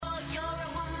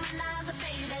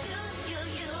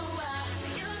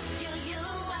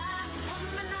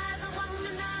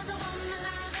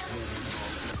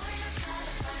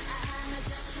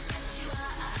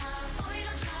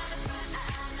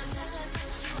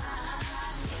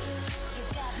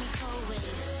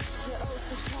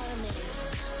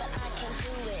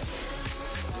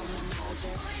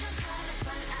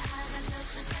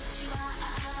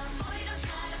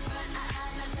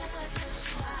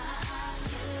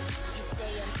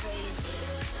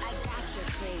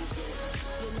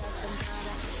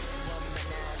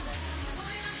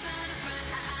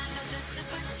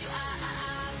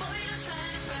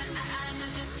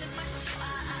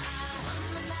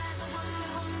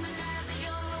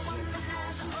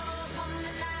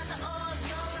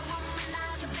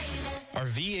Our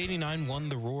V89 Won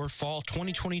the Roar Fall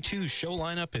 2022 show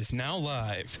lineup is now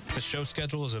live. The show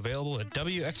schedule is available at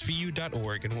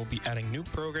wxvu.org and we'll be adding new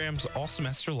programs all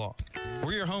semester long.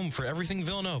 We're your home for everything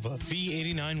Villanova.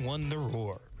 V89 Won the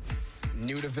Roar.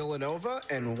 New to Villanova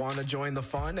and want to join the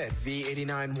fun at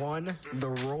V89.1 The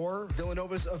Roar,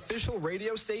 Villanova's official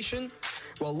radio station?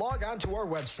 Well, log on to our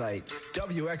website,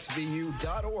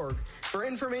 wxvu.org, for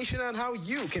information on how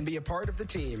you can be a part of the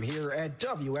team here at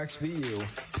WXVU.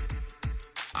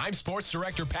 I'm Sports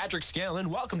Director Patrick Scanlon.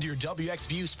 Welcome to your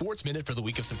WXVU Sports Minute for the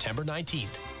week of September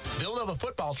 19th. Villanova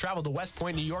football traveled to West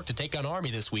Point, New York to take on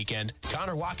Army this weekend.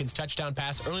 Connor Watkins' touchdown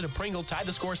pass early to Pringle tied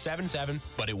the score 7-7,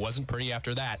 but it wasn't pretty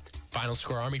after that. Final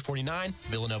score Army 49,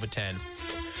 Villanova 10.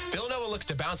 Villanova looks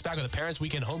to bounce back with a Parents'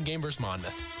 Weekend home game versus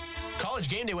Monmouth. College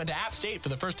game day went to App State for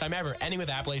the first time ever, ending with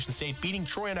Appalachian State beating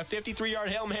Troy on a 53-yard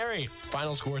Hail Mary.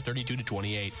 Final score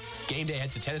 32-28. Game day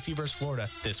heads to Tennessee versus Florida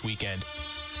this weekend.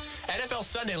 NFL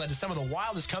Sunday led to some of the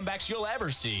wildest comebacks you'll ever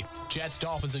see. Jets,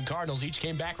 Dolphins, and Cardinals each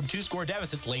came back from two-score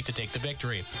deficits late to take the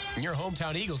victory. And your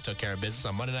hometown Eagles took care of business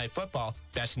on Monday Night Football,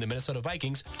 besting the Minnesota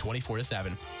Vikings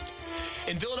 24-7.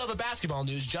 In Villanova basketball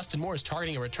news, Justin Moore is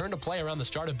targeting a return to play around the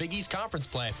start of Big East Conference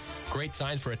play. Great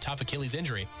signs for a tough Achilles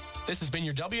injury. This has been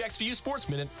your WXVU Sports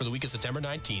Minute for the week of September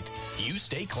 19th. You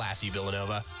stay classy,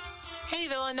 Villanova. Hey,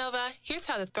 Villanova, here's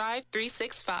how to Thrive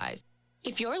 365.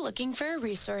 If you're looking for a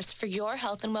resource for your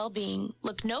health and well-being,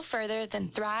 look no further than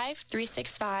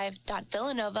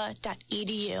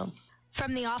thrive365.villanova.edu.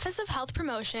 From the Office of Health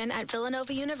Promotion at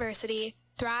Villanova University,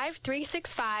 Thrive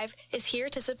 365 is here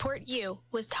to support you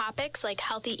with topics like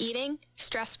healthy eating,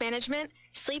 stress management,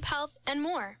 sleep health, and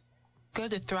more. Go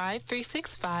to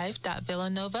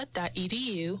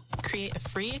thrive365.villanova.edu, create a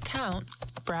free account,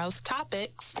 browse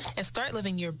topics, and start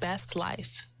living your best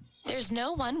life. There's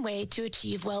no one way to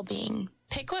achieve well-being.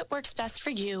 Pick what works best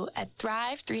for you at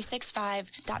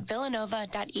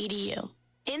thrive365.villanova.edu.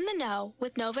 In the know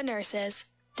with Nova Nurses.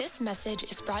 This message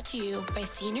is brought to you by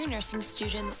senior nursing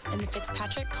students in the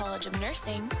Fitzpatrick College of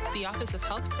Nursing, the Office of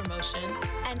Health Promotion,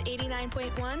 and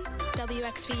 89.1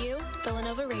 WXVU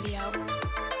Villanova Radio.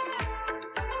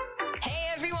 Hey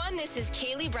everyone, this is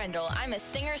Kaylee Brendel. I'm a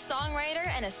singer-songwriter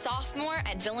and a sophomore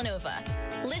at Villanova.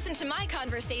 Listen to my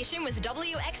conversation with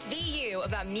WXVU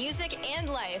about music and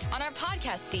life on our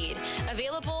podcast feed,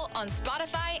 available on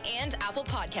Spotify and Apple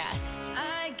Podcasts.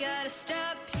 I gotta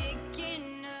stop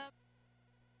picking up.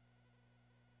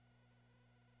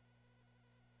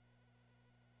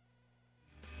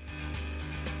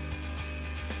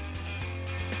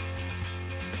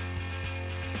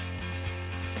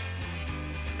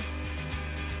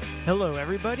 Hello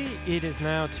everybody, it is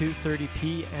now 2:30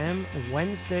 p.m.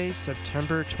 Wednesday,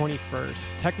 September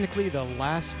 21st. Technically the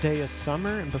last day of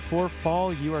summer, and before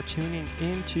fall you are tuning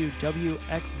into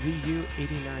WXVU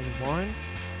 89.1.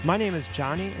 My name is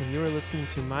Johnny and you are listening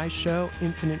to my show,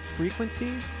 Infinite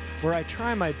Frequencies, where I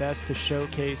try my best to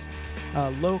showcase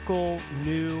local,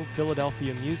 new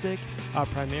Philadelphia music,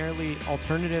 primarily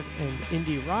alternative and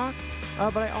indie rock,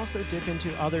 but I also dip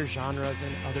into other genres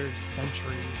and other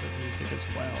centuries of music as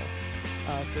well.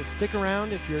 So stick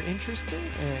around if you're interested,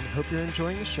 and hope you're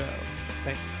enjoying the show.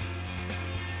 Thanks.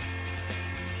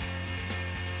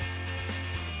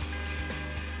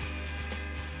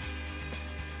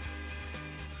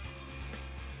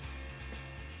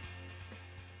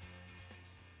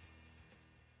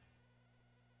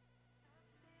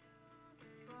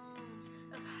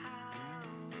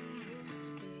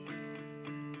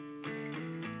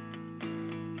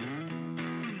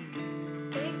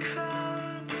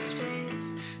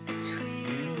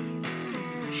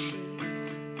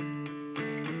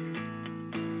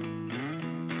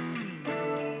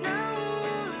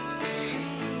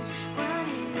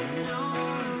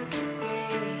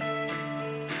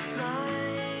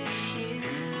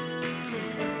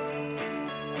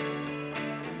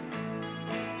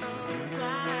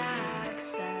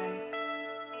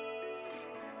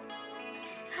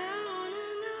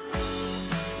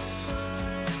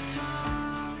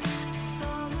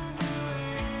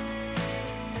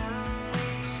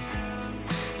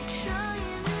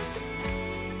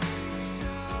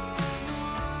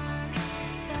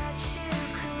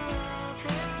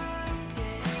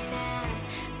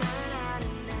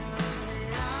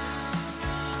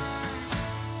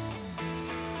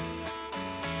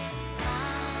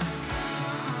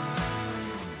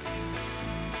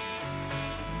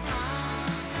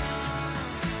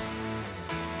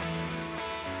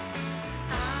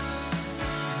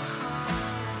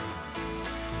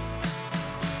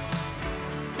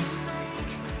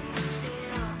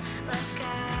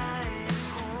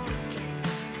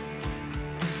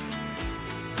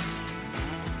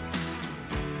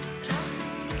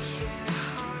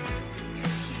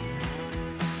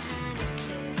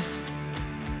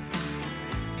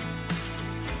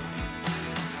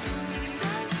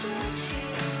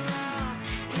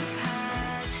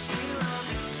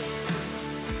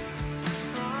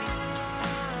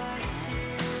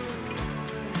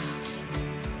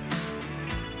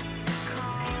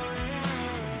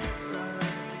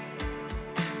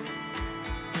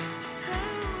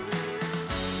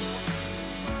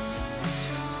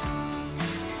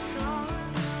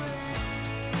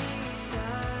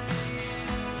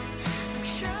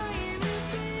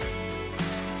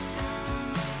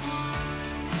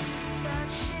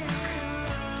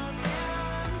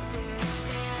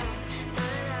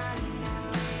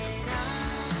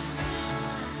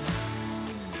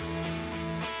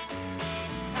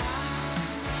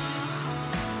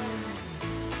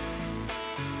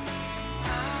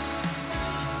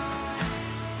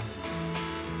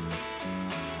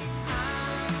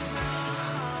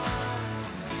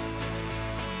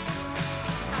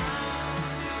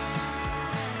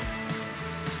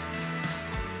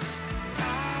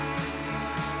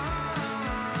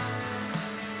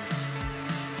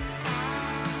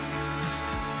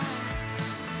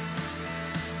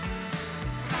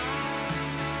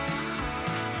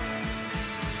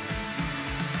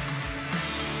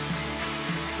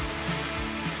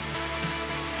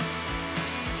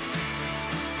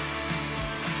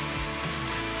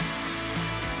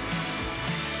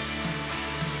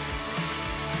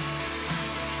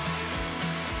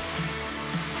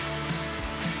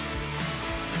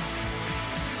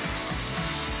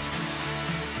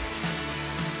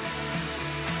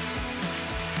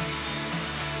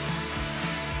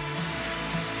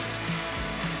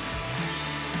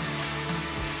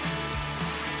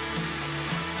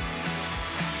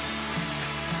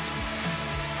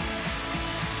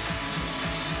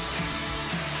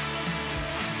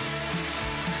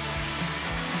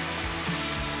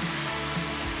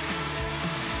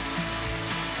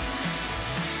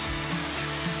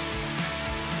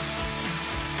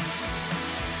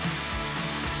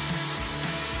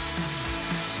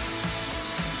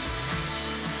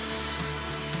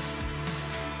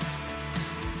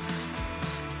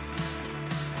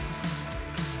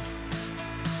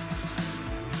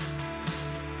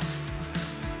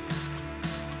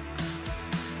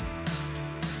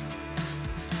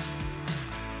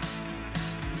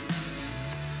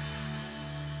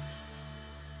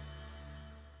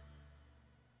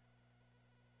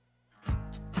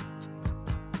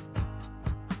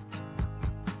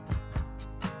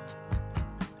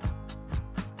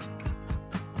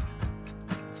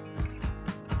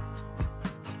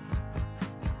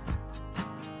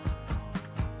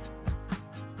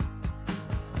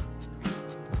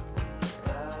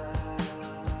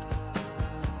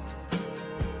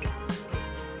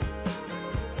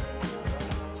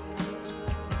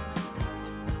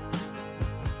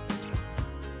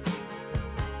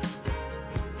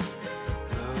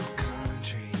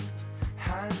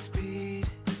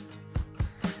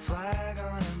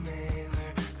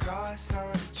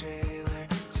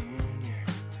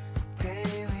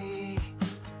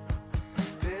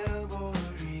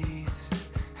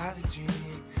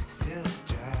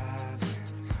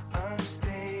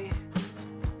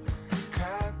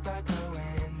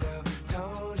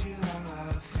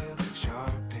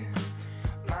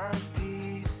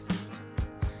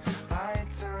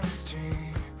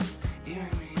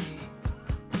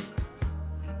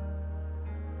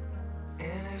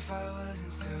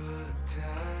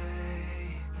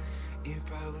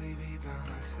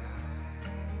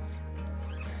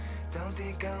 Don't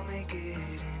think I'll make it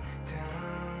in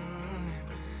time.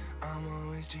 I'm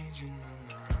always changing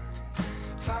my mind.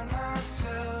 Find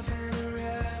myself in a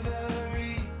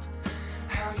reverie.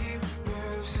 How you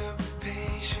move so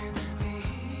patiently.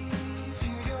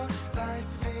 Feel your light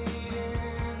fade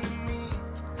into me.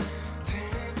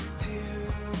 Turn it to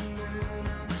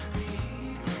memory.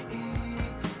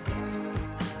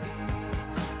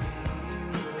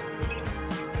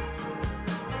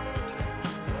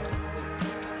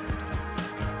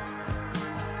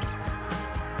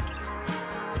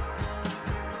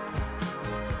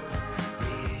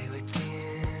 Real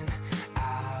again,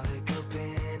 I look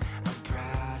open. I'm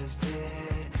proud of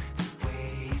it, the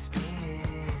way it's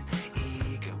been.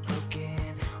 Ego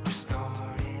broken, we're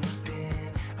starting to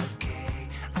bend. Okay,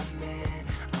 I'm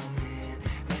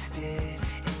invested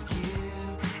in you,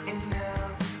 and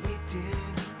now we do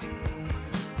the things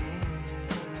we do.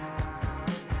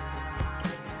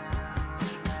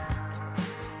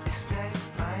 This next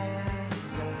line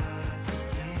is up to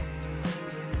you.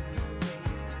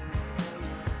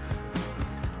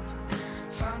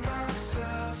 Find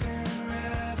myself in a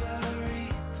reverie.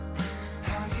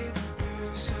 How you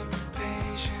move so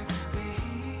patiently.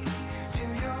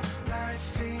 Feel your light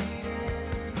fade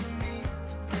into me.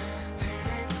 Turn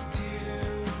it to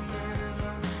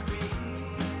memory.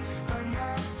 Find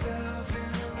myself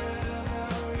in a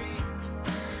reverie.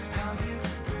 How you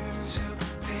move so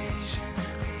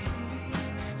patiently.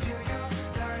 Feel your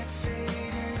light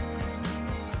fade into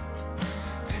me.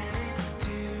 Turn it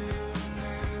to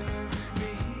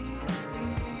memory.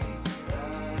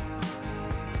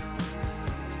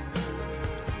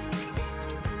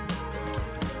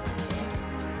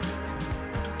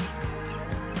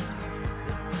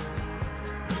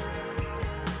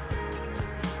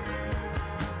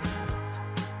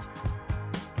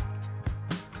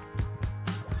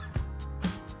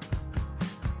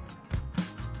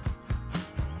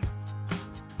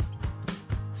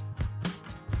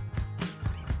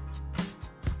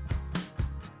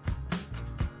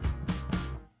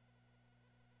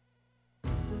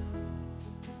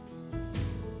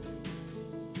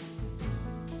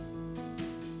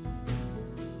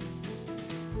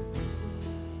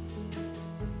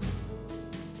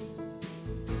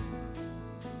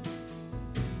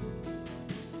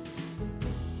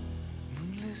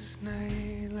 Moonless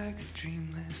night like a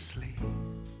dreamless sleep.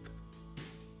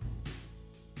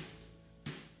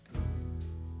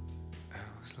 I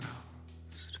was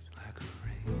lost like a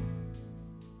ring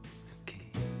of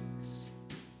keys.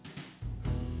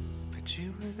 But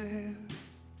you were there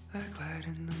like light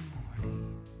in the morning.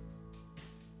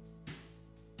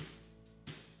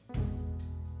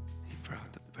 You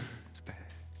brought the birds back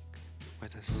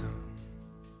with a song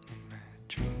in my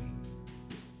dream.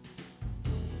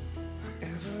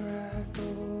 Wherever I go,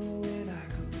 when I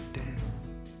go down,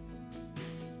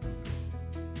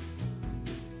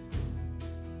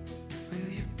 will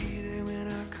you be there when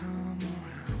I come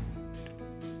around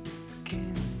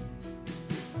again?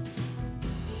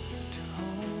 To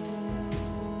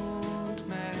hold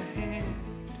my hand,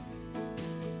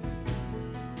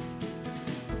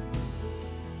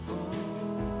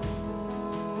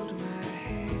 hold my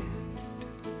hand.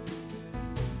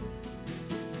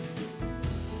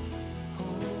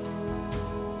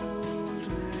 Hold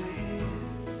my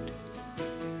hand.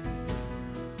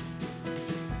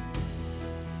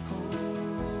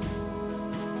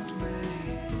 Hold my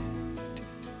hand.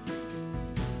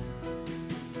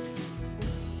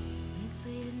 When it's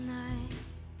late at night,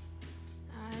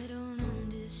 I don't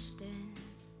understand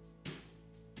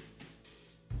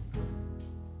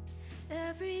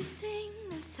everything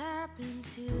that's happened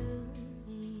to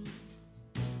me.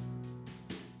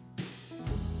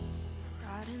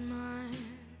 Rotting mind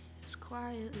is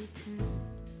quietly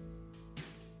tense,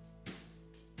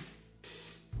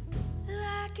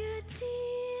 like a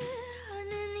deer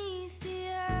underneath the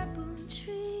apple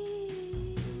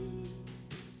tree.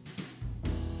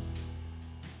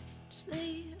 Just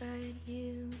lay right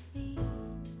here with me.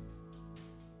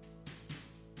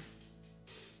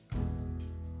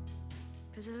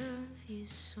 'Cause I love you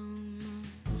so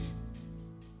much,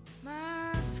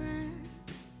 my friend.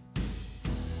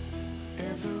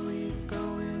 Wherever we go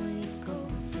and we go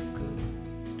for good.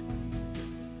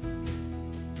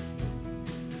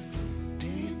 Do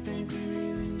you think we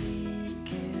really meet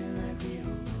again like we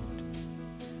hoped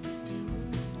we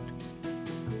would?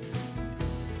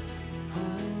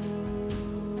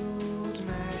 Hold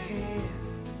my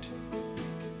hand.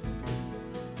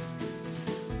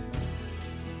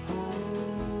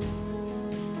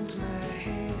 Hold my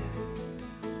hand.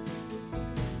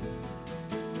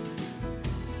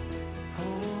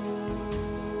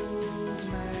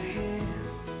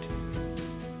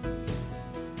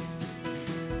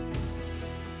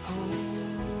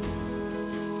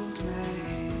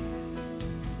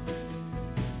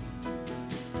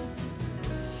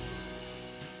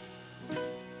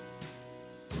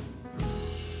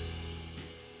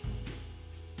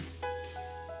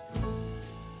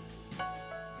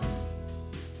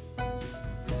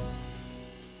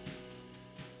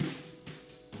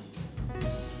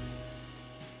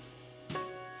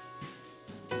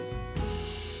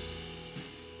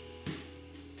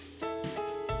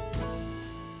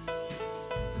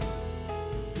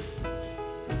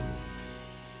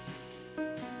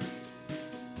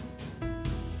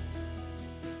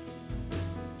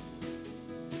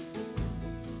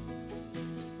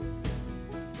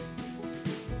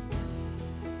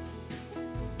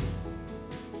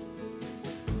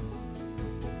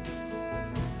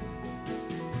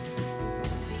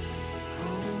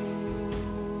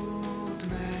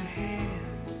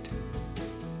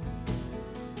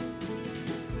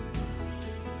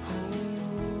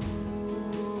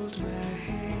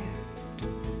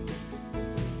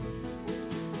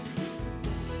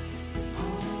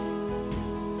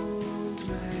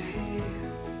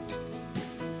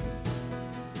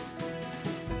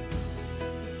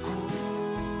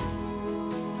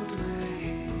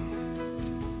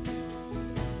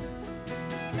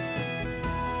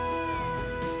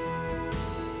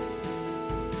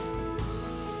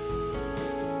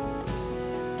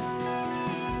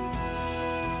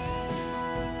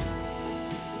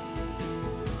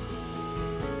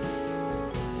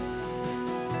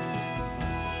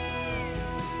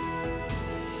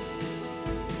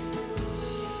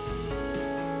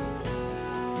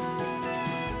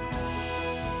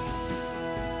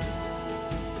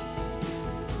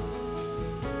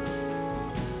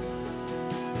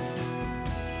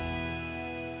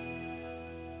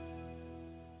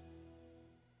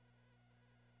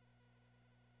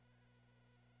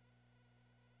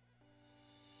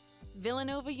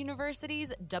 Villanova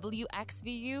University's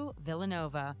WXVU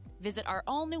Villanova. Visit our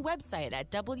all-new website at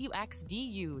wxvu.org.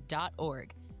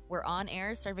 We're on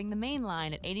air serving the main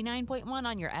line at 89.1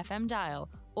 on your FM dial,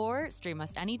 or stream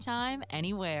us anytime,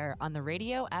 anywhere on the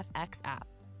Radio FX app.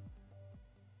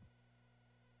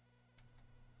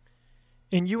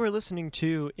 And you are listening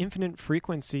to Infinite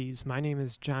Frequencies. My name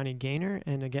is Johnny Gaynor,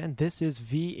 and again, this is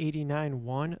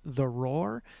V89.1 The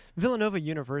Roar, Villanova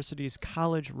University's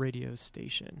college radio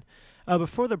station.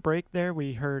 Before the break there,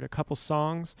 we heard a couple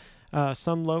songs,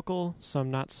 some local, some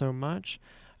not so much.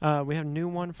 We have a new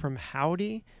one from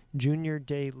Howdy, Junior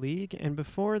Day League, and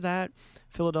before that,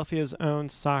 Philadelphia's own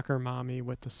Soccer Mommy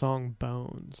with the song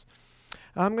Bones.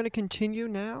 I'm going to continue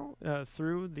now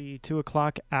through the 2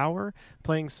 o'clock hour,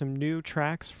 playing some new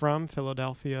tracks from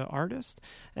Philadelphia artists,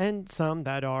 and some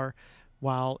that are,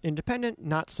 while independent,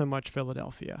 not so much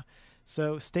Philadelphia.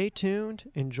 So stay tuned,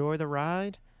 enjoy the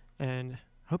ride, and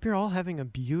hope you're all having a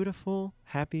beautiful,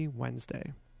 happy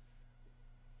Wednesday.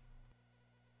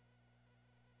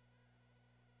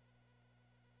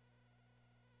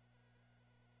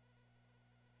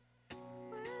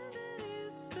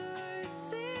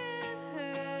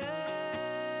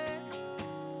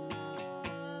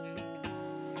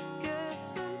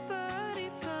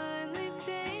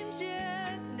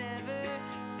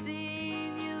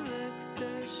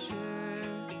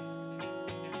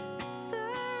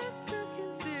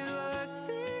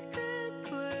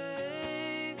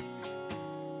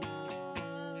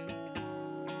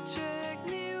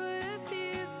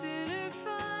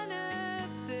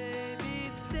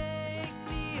 Take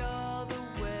me all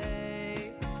the way.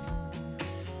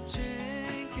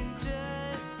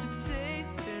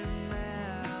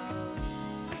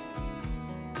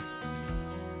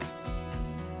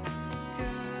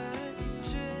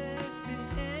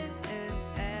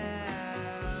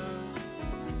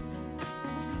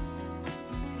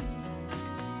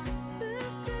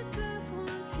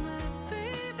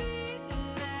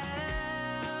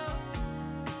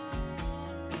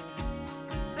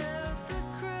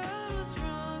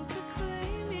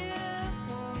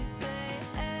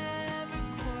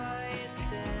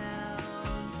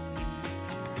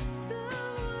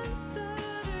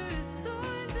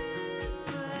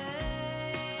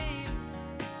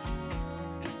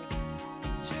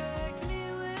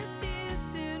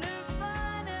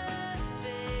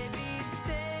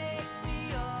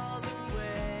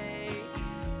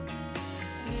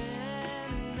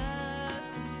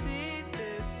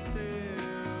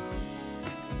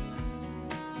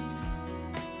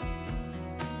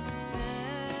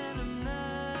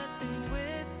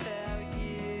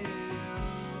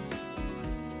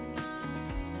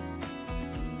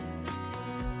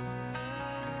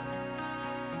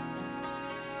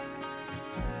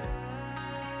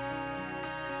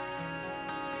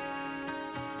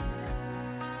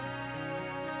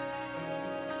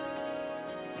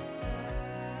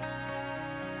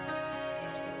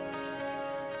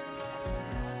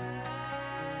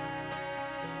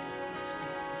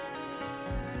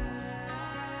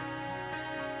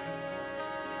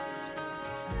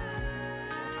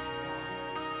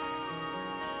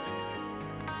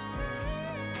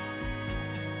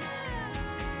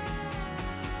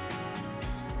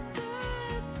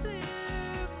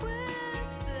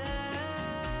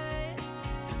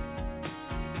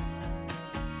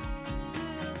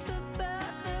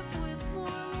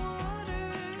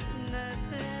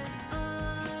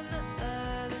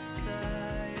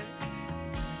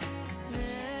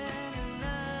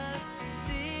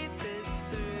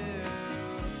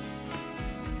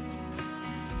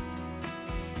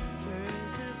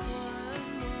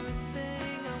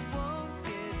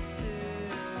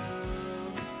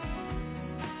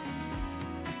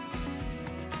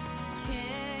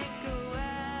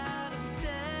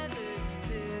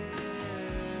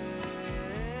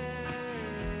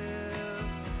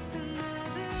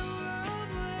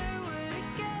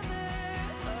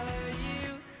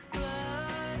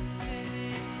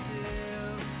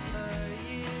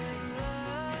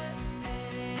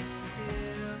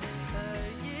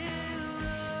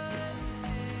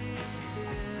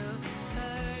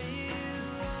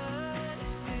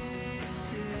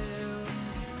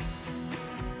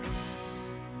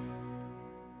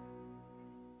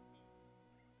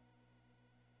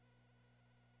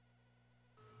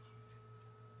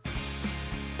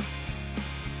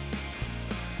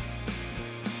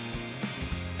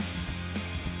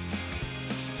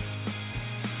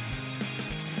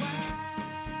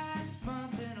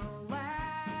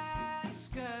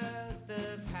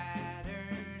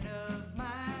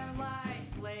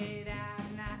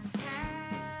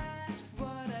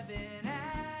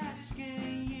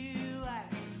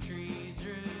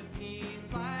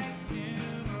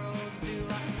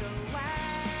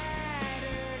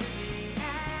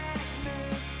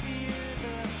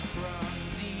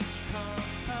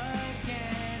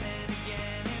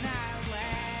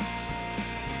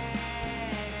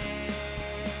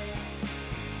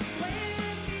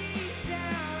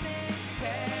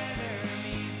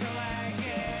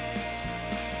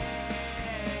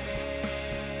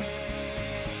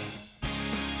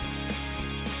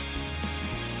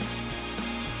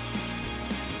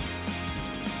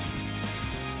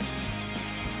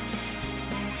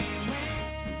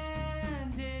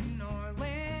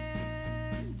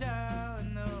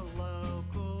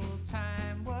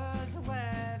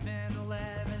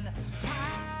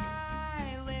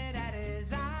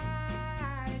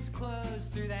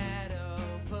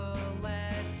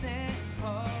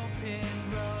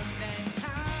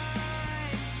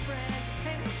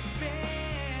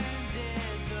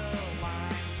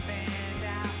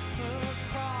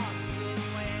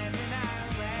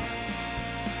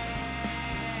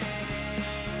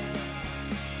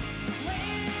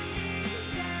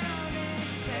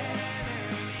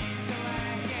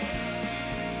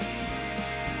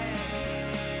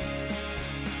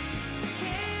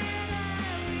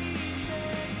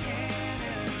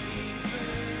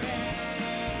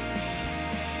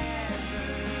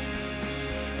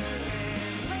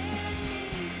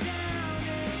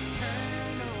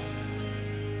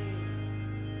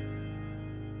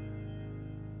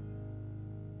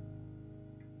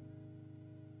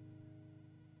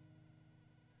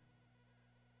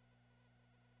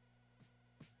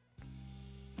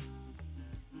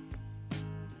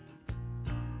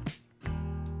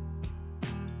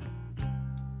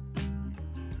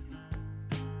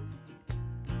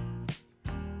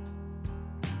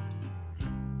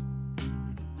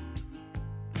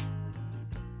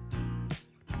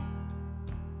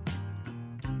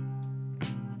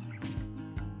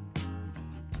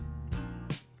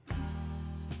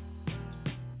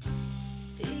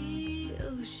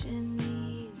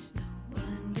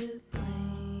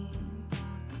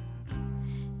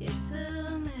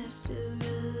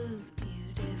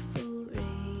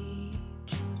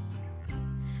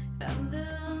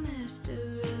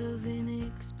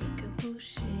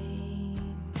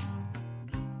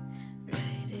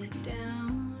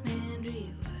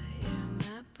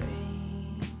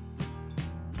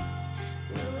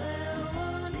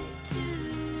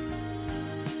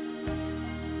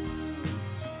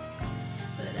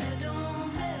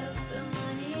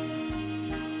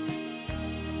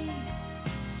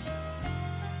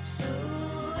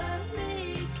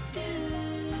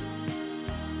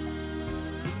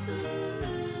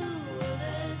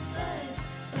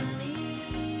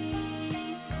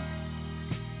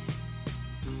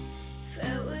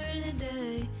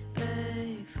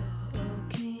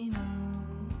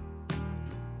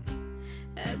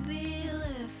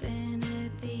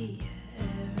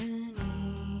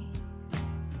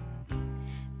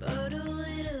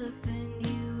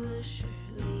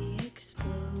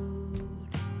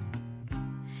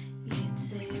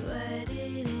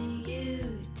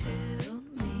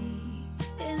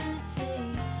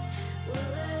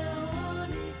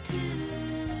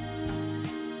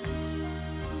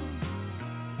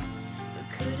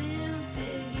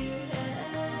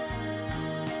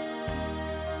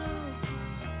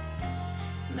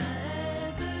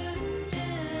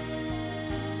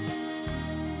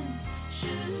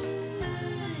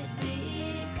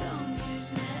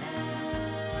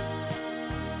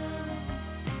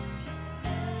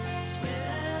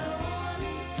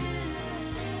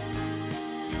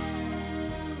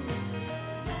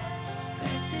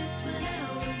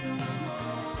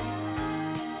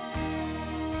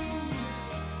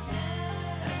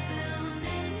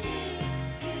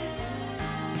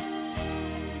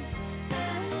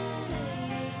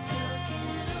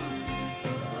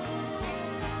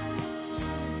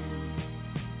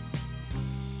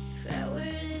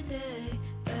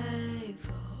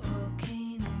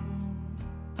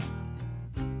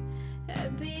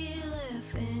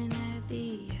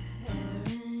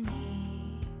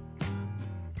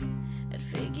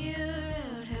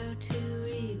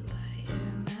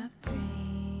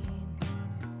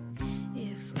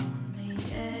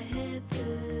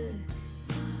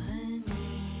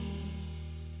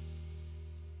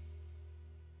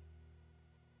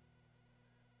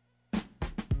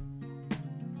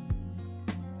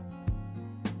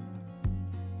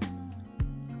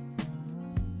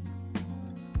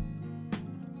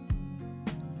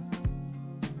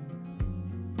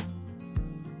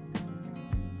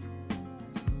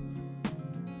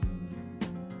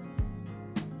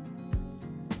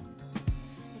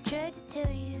 tried to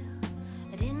tell you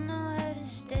I didn't know how to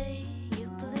stay. You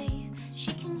believe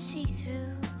she can see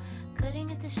through, cutting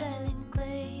at the silent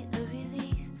clay. A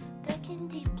relief back in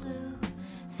deep blue,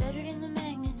 fettered in the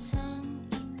magnet sun.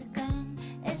 Eat the gun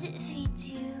as it feeds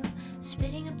you,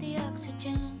 spitting up the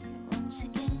oxygen once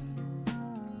again.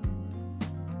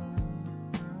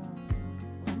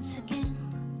 Once again.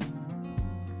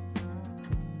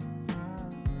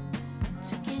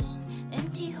 Once again.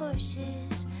 Empty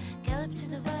horses gallop through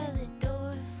the violet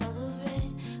door, follow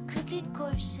red crooked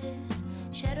courses,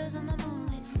 shadows on the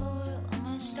moonlit floor. All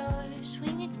my stars,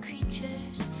 winged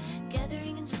creatures,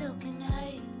 gathering in silken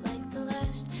height like the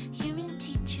last human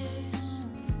teachers.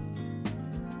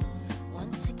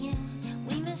 Once again,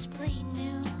 we must bleed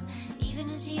new, even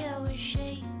as the hours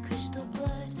shake. Crystal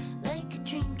blood like a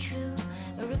dream true,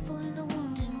 a ripple in the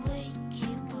wound and wake.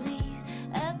 You believe,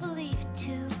 I believe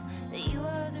too, that you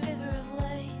are the river of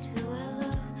light, who I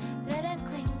love, that I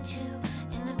cling to,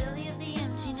 in the belly of the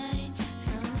empty night.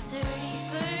 From the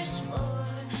 31st floor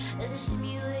of the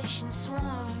simulation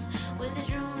swarm, where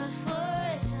the drone of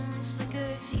fluorescence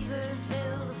flicker, fever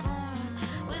fill the form.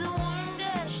 With a warm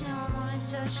gush, now I wanna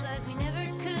touch like we never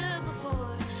could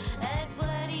before. I'd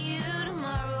fly to you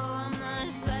tomorrow, I'm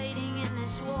not fighting in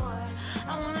this war.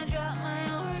 I wanna drop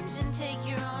my arms and take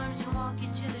your arms and walk you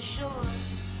to the shore.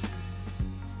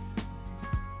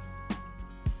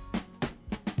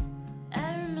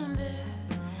 I remember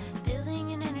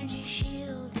building an energy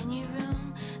shield in your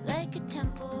room, like a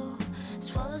temple,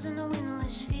 swallows in the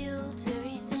windless field,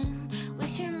 very thin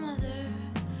with your mother,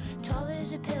 tall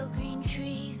as a pale green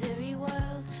tree, very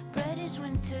wild, bright as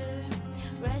winter,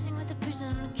 rising with a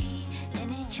prism key,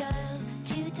 and a child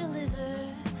to deliver,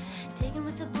 taken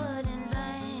with the blood and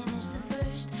vine is the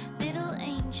first little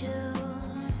angel.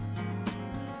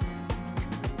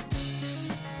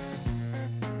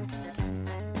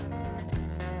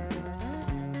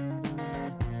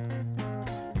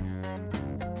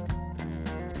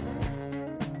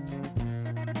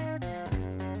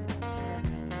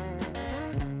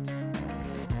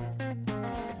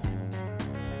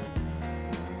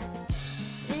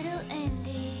 Little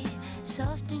Andy,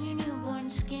 soft in your newborn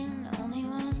skin, only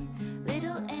one.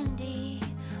 Little Andy,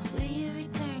 will you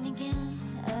return again?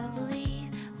 I believe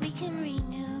we can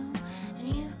renew,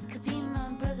 and you could be my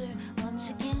brother once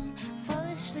again. Fall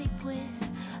asleep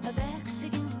with our backs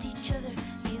against each other.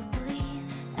 You believe,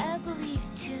 I believe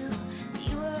too, that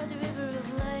you are the river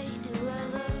of light, who I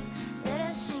love, that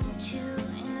I sing to,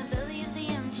 in the belly of the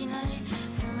empty night.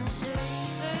 From the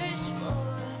 31st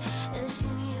floor of the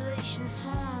simulation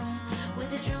swarm,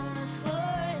 with a drone of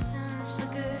fluorescence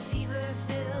flicker, fever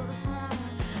fill the form.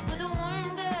 With a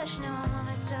warm gush, now I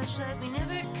wanna touch like we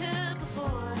never could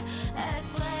before. I'd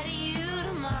fly to you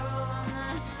tomorrow, I'm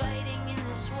not fighting in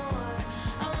this war.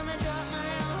 I wanna drop my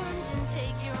arms and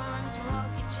take your arms and walk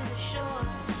you to the shore.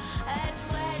 I'd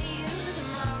fly to you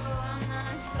tomorrow, I'm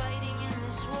not fighting in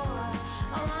this war.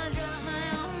 I wanna drop my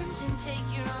arms and take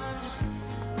your arms.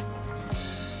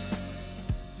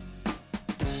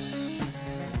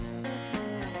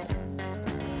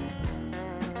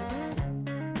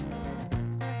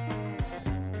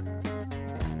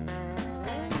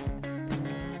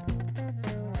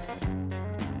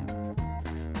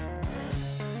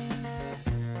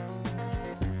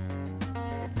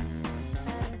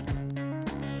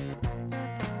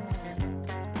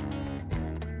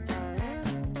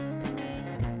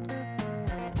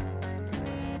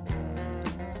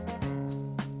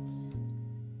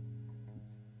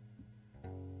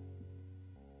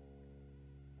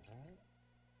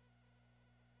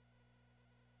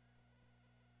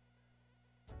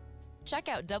 Check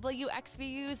out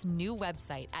WXVU's new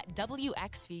website at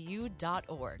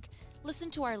WXVU.org.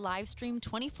 Listen to our live stream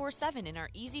 24/7 in our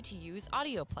easy-to-use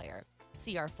audio player.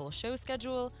 See our full show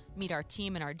schedule, meet our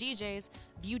team and our DJs,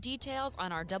 view details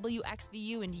on our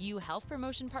WXVU and You Health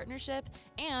Promotion Partnership,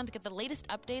 and get the latest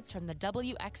updates from the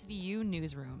WXVU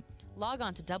newsroom. Log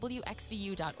on to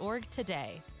WXVU.org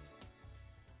today.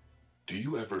 Do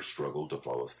you ever struggle to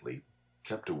fall asleep,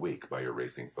 kept awake by your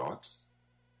racing thoughts?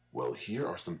 Well, here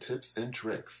are some tips and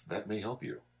tricks that may help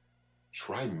you.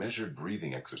 Try measured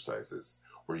breathing exercises,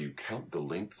 where you count the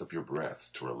lengths of your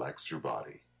breaths to relax your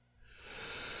body.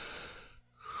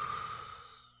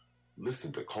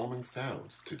 Listen to calming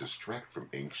sounds to distract from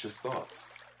anxious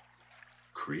thoughts.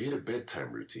 Create a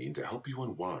bedtime routine to help you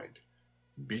unwind,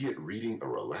 be it reading a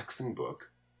relaxing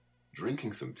book,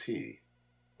 drinking some tea,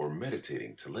 or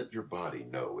meditating to let your body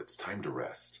know it's time to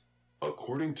rest.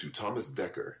 According to Thomas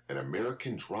Dekker, an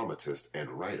American dramatist and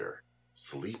writer,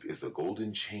 sleep is the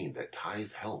golden chain that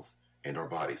ties health and our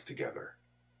bodies together.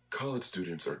 College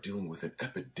students are dealing with an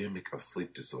epidemic of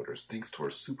sleep disorders thanks to our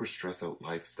super stress out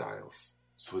lifestyles.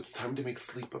 So it's time to make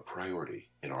sleep a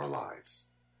priority in our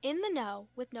lives. In the Know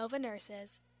with Nova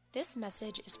Nurses. This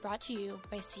message is brought to you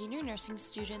by senior nursing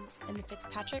students in the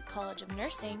Fitzpatrick College of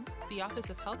Nursing, the Office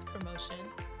of Health Promotion,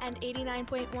 and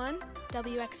 89.1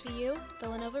 WXVU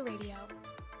Villanova Radio.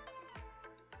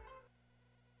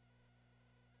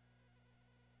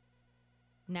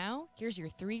 Now, here's your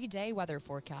 3-day weather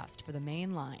forecast for the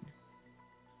main line.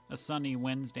 A sunny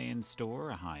Wednesday in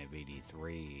store, a high of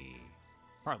 83.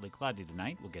 Partly cloudy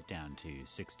tonight, we'll get down to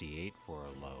 68 for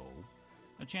a low.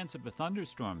 A chance of a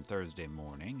thunderstorm Thursday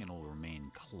morning. It'll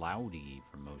remain cloudy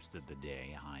for most of the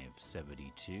day, a high of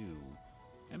 72.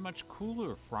 And much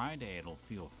cooler Friday, it'll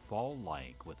feel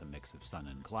fall-like with a mix of sun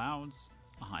and clouds,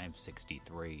 a high of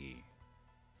 63.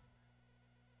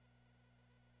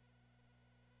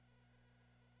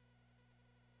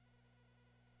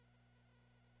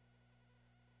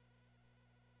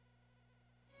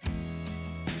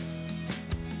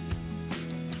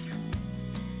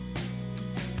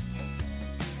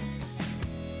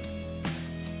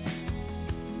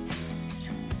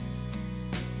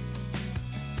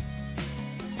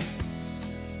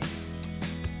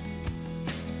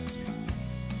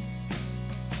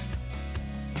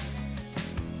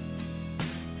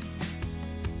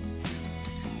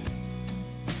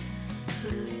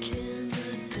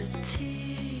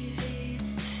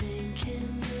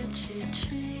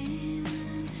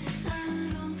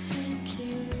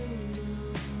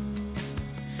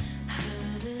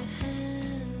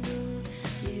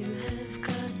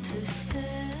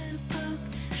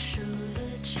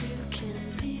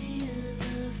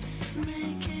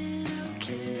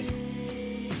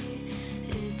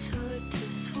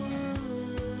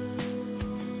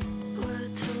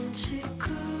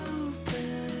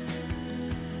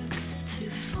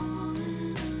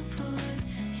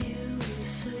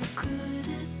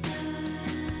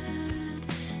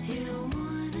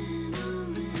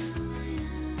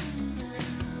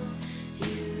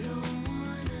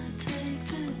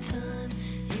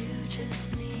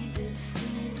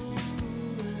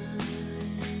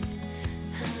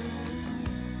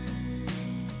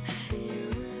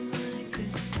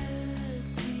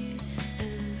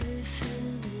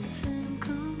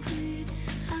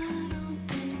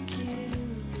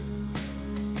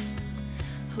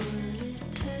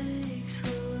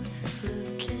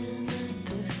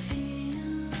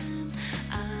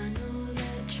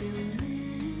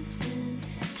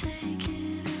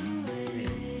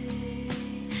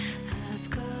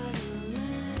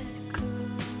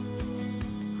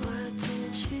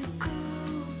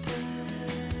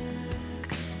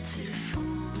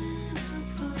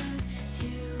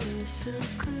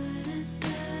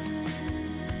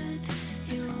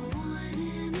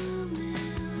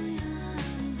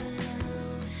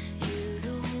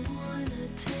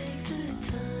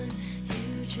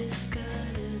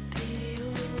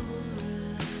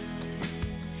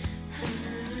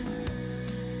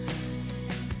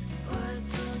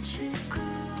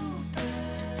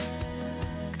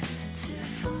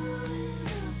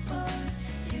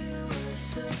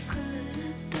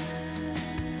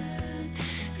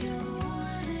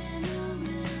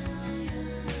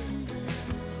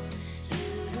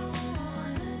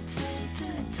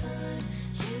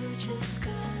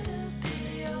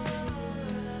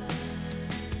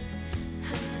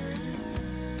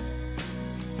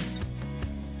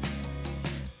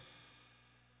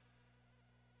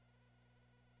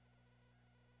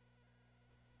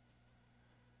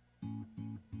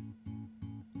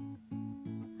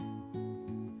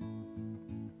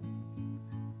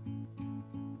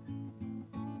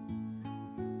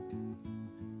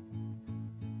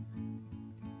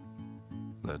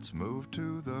 Let's move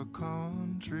to the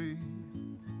country.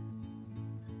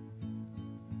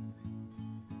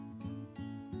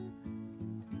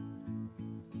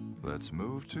 Let's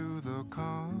move to the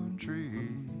country.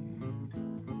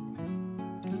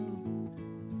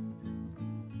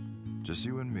 Just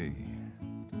you and me.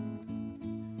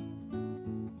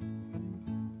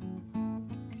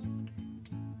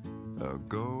 A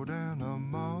goat and a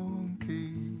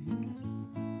monkey,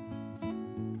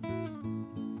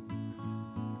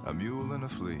 a mule and a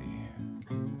flea.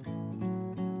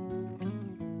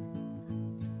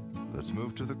 Let's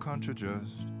move to the country,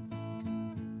 just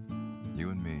you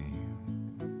and me.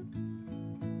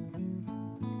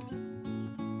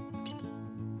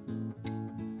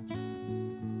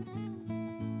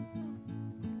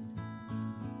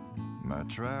 My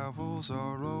travels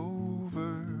are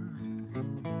over.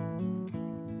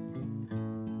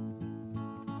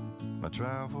 My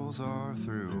travels are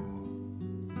through.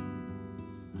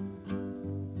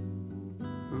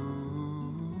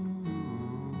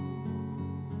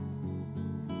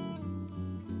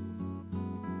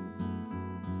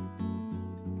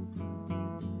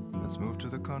 Let's move to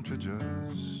the country,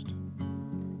 just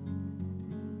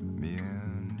me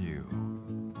and you.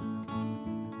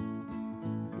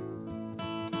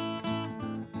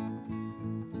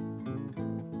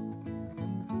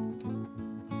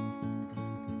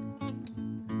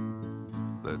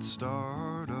 Let's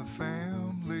start a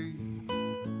family.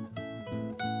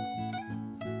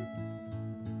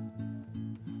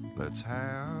 Let's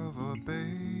have a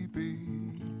baby.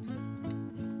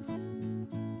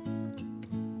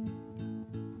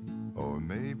 Or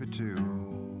maybe two.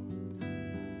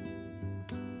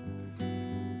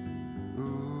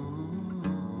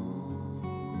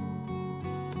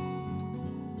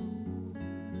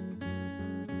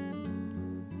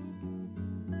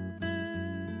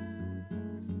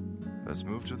 Let's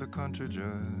move to the country, just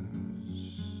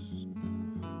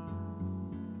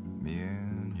me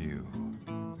and you.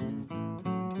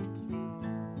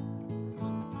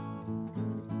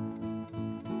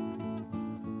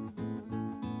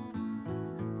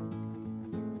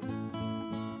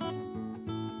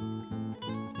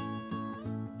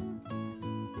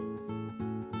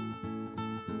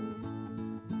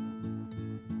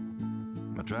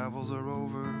 My travels are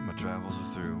over, my travels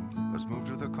are through. Let's move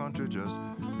to the country, just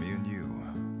me and you.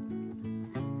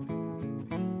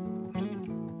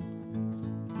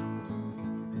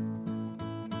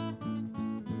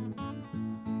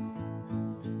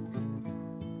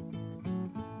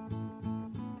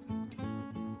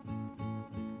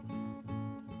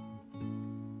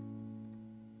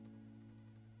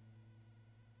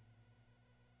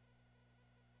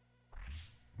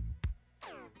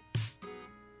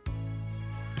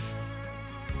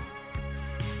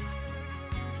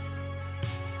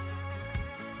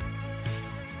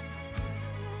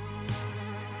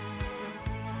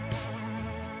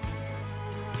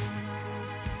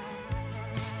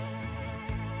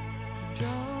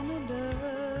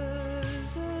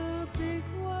 Andromeda's a big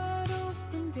wide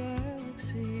open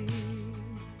galaxy.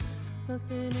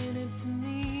 Nothing in it for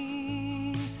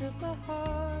me except my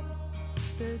heart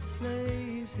that's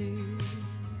lazy.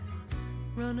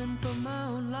 Running from my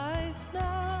own life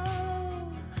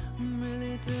now. I'm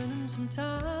really turning some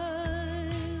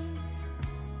time.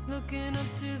 Looking up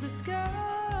to the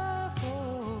sky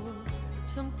for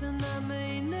something I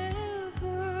may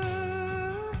never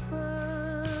find.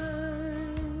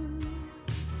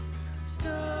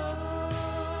 Stop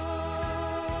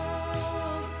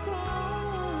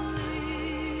calling.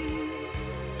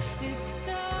 It's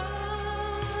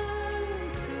time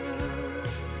to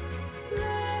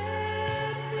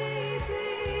let me be.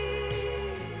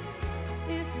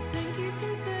 If you think you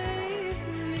can save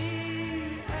me,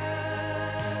 I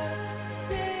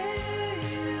dare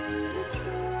you to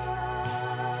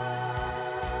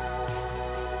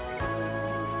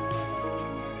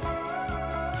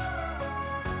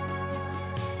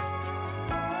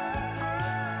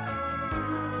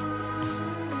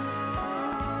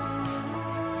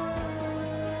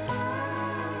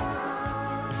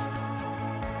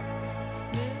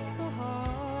lift the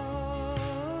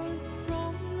heart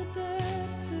from the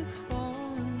depths it's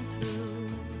fallen to.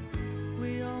 We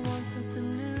all want something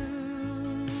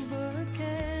new, but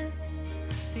can't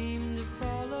seem to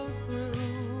follow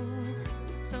through.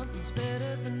 Something's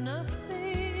better than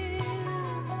nothing,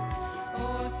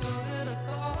 or so that I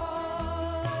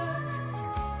thought.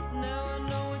 Now I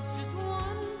know it's just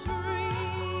one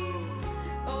dream.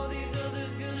 All these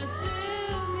others gonna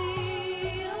tear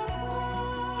me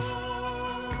apart.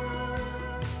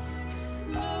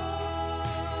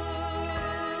 Love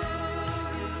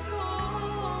is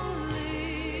calling.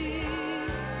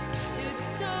 It's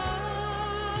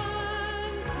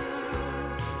time to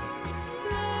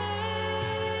let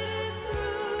it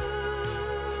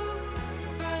through.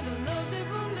 Find a love that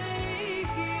will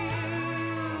make you.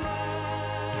 I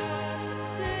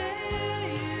dare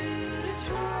you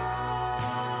to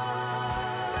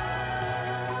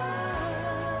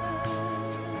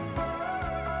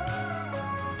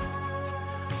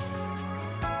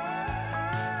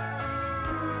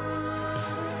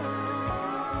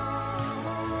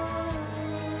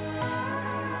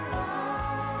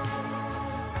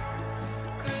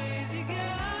Crazy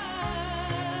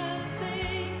guy,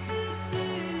 think this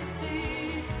is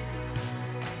deep.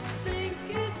 Think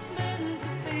it's meant to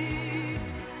be.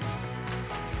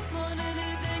 Want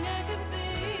anything I could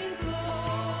think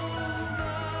of.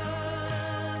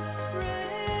 I'm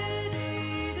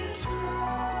ready to try.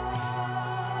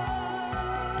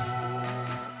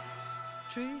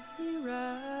 Treat me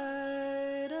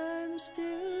right, I'm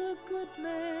still a good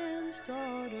man's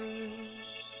daughter.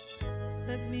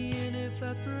 Let me in if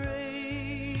I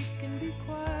break, and be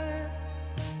quiet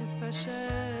if I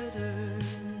shatter.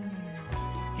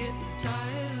 Get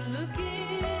tired of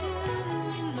looking,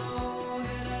 you know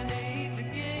that I hate the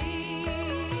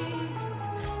game.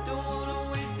 Don't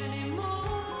wanna waste any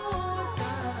more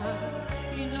time.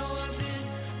 You know I've been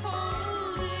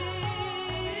holding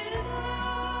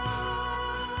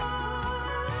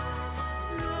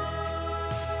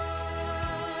Love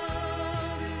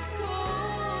is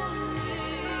calling.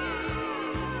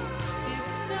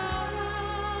 It's time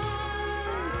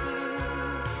to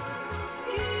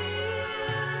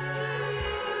give to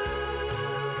you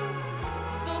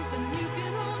something you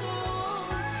can hold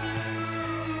on to.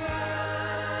 I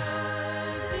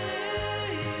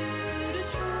dare you to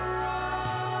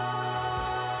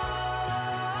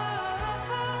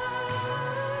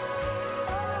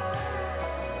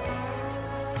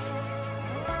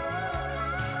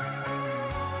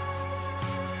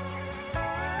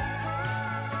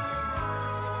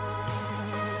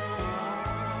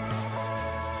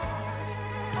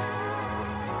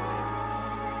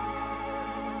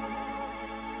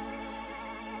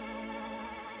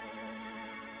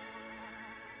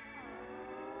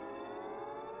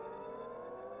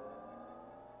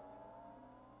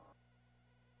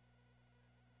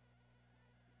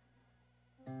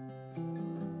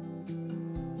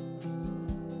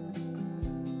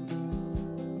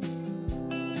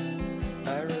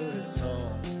I wrote a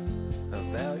song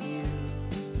about you,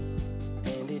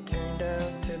 and it turned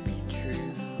out to be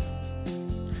true.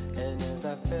 And as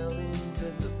I fell into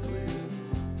the blue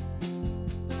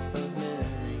of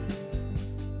memory,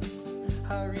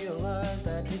 I realized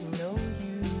I didn't know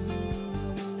you.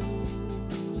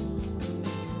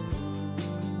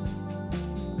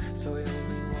 So I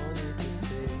only wanted to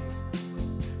say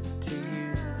to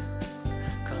you,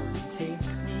 come take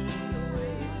me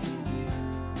away if you do.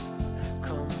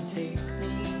 Come take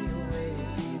me away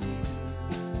if you do.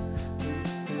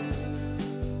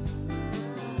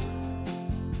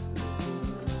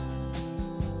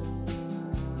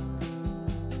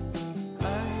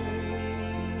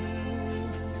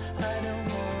 I don't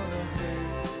wanna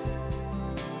hurt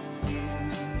you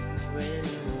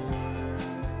anymore,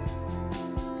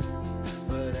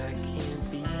 but I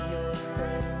can't be your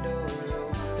friend or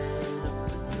open up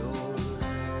the door.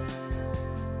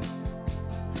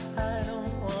 I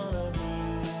don't wanna be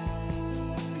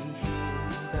here,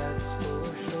 that's for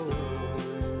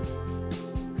sure.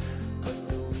 But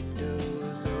the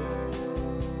window's open.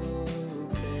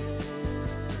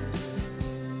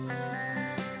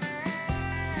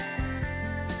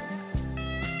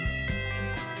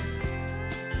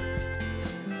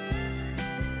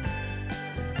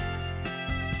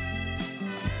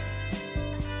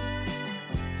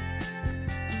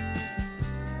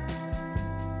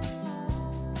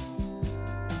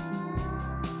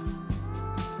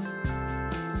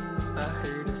 I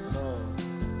heard a song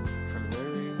from the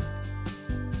roof,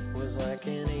 was like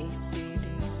an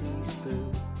AC/DC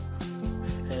spoof.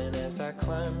 And as I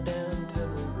climbed down to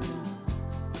the room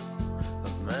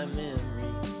of my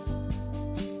memory,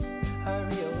 I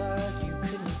realized you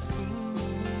couldn't see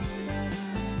me.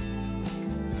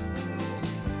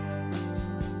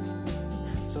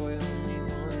 So I only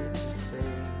wanted to say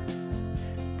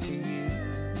to you,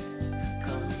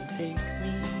 come take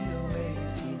me away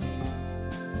if you do.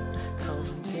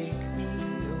 Come take me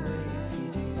away if you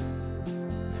do.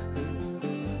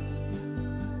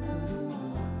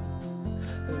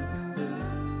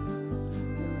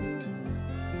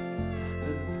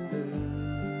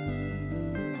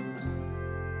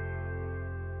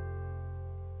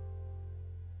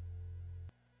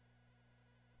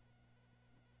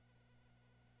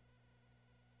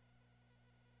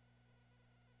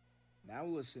 Now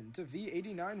listen to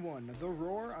V89.1 The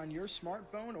Roar on your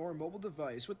smartphone or mobile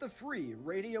device with the free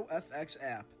Radio FX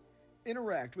app.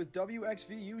 Interact with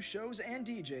WXVU shows and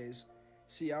DJs.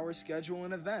 See our schedule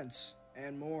and events,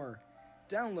 and more.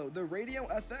 Download the Radio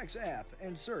FX app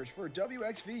and search for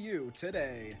WXVU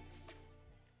today.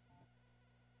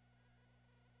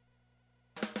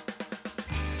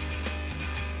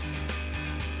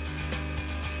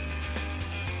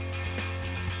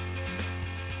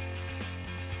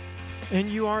 And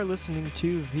you are listening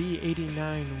to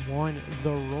V89.1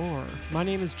 The Roar. My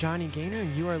name is Johnny Gaynor,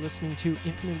 and you are listening to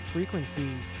Infinite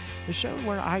Frequencies, the show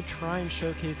where I try and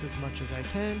showcase as much as I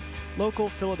can local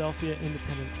Philadelphia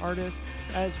independent artists,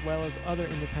 as well as other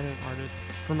independent artists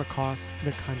from across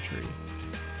the country.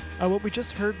 What we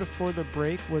just heard before the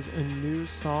break was a new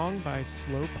song by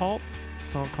Slow Pulp, a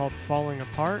song called Falling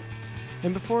Apart.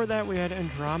 And before that, we had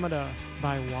Andromeda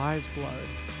by Wise Blood,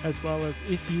 as well as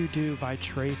If You Do by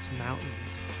Trace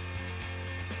Mountains.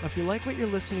 Now, if you like what you're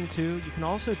listening to, you can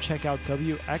also check out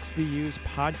WXVU's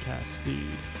podcast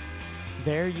feed.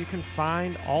 There you can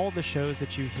find all the shows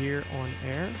that you hear on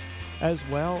air, as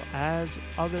well as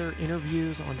other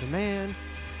interviews on demand.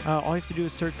 All you have to do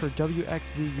is search for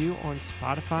WXVU on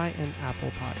Spotify and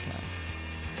Apple Podcasts.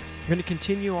 I'm going to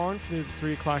continue on for the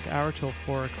 3 o'clock hour till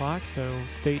 4 o'clock, so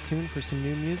stay tuned for some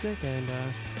new music and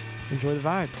enjoy the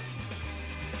vibes.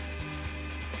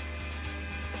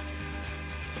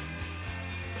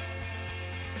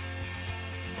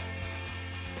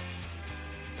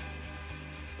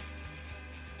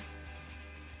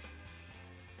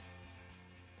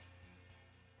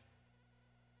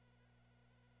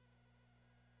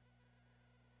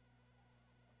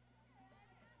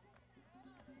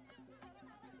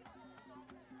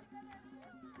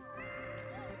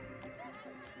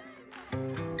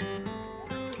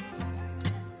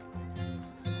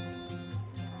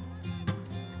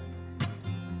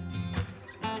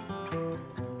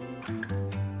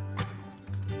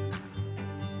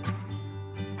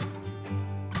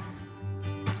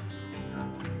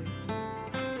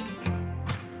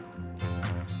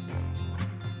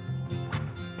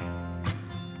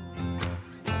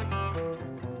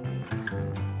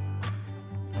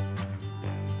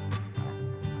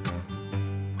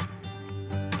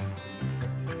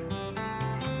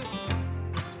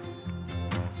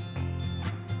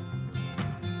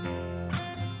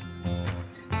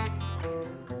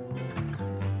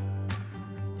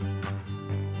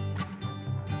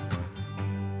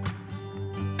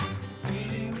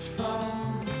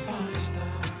 From the funny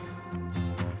stuff,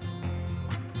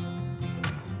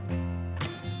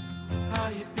 how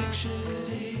you pictured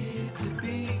it to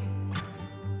be.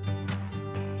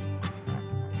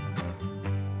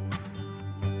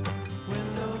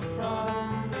 Window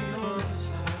from the old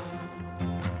style,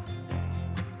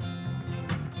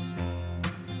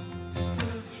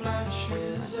 still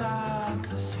flashes out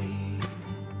to sea.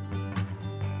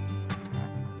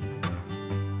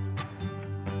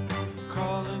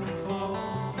 Calling for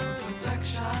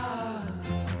protection,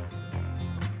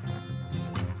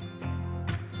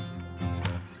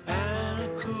 and a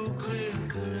cool, clear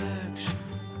direction.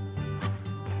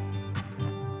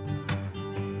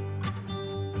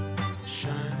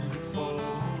 Shining for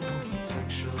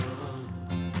protection,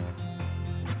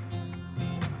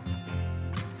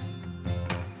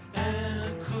 and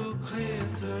a cool, clear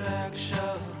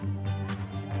direction.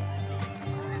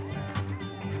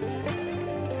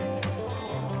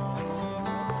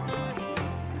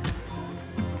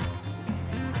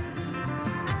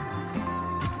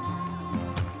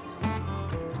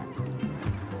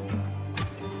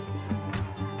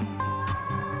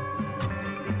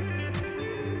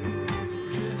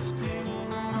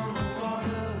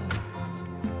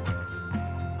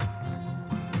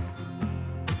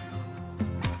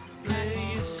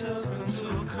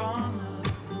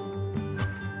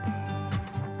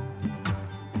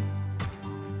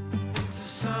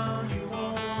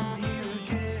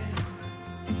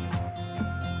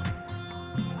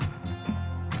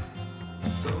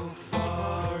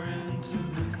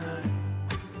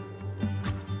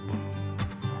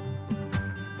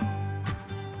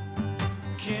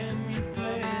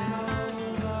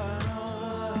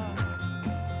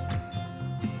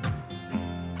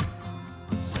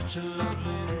 Such a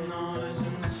lovely noise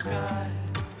in the sky.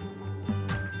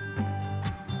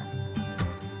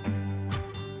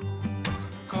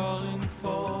 Calling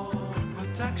for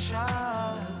protection.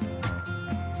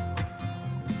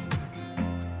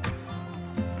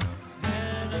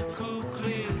 And a cool,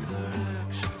 clear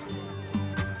direction.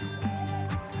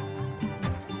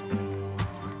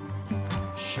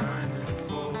 Shining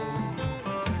for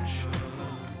protection.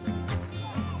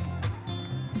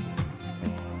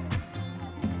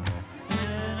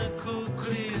 And a cool,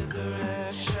 clear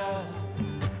direction.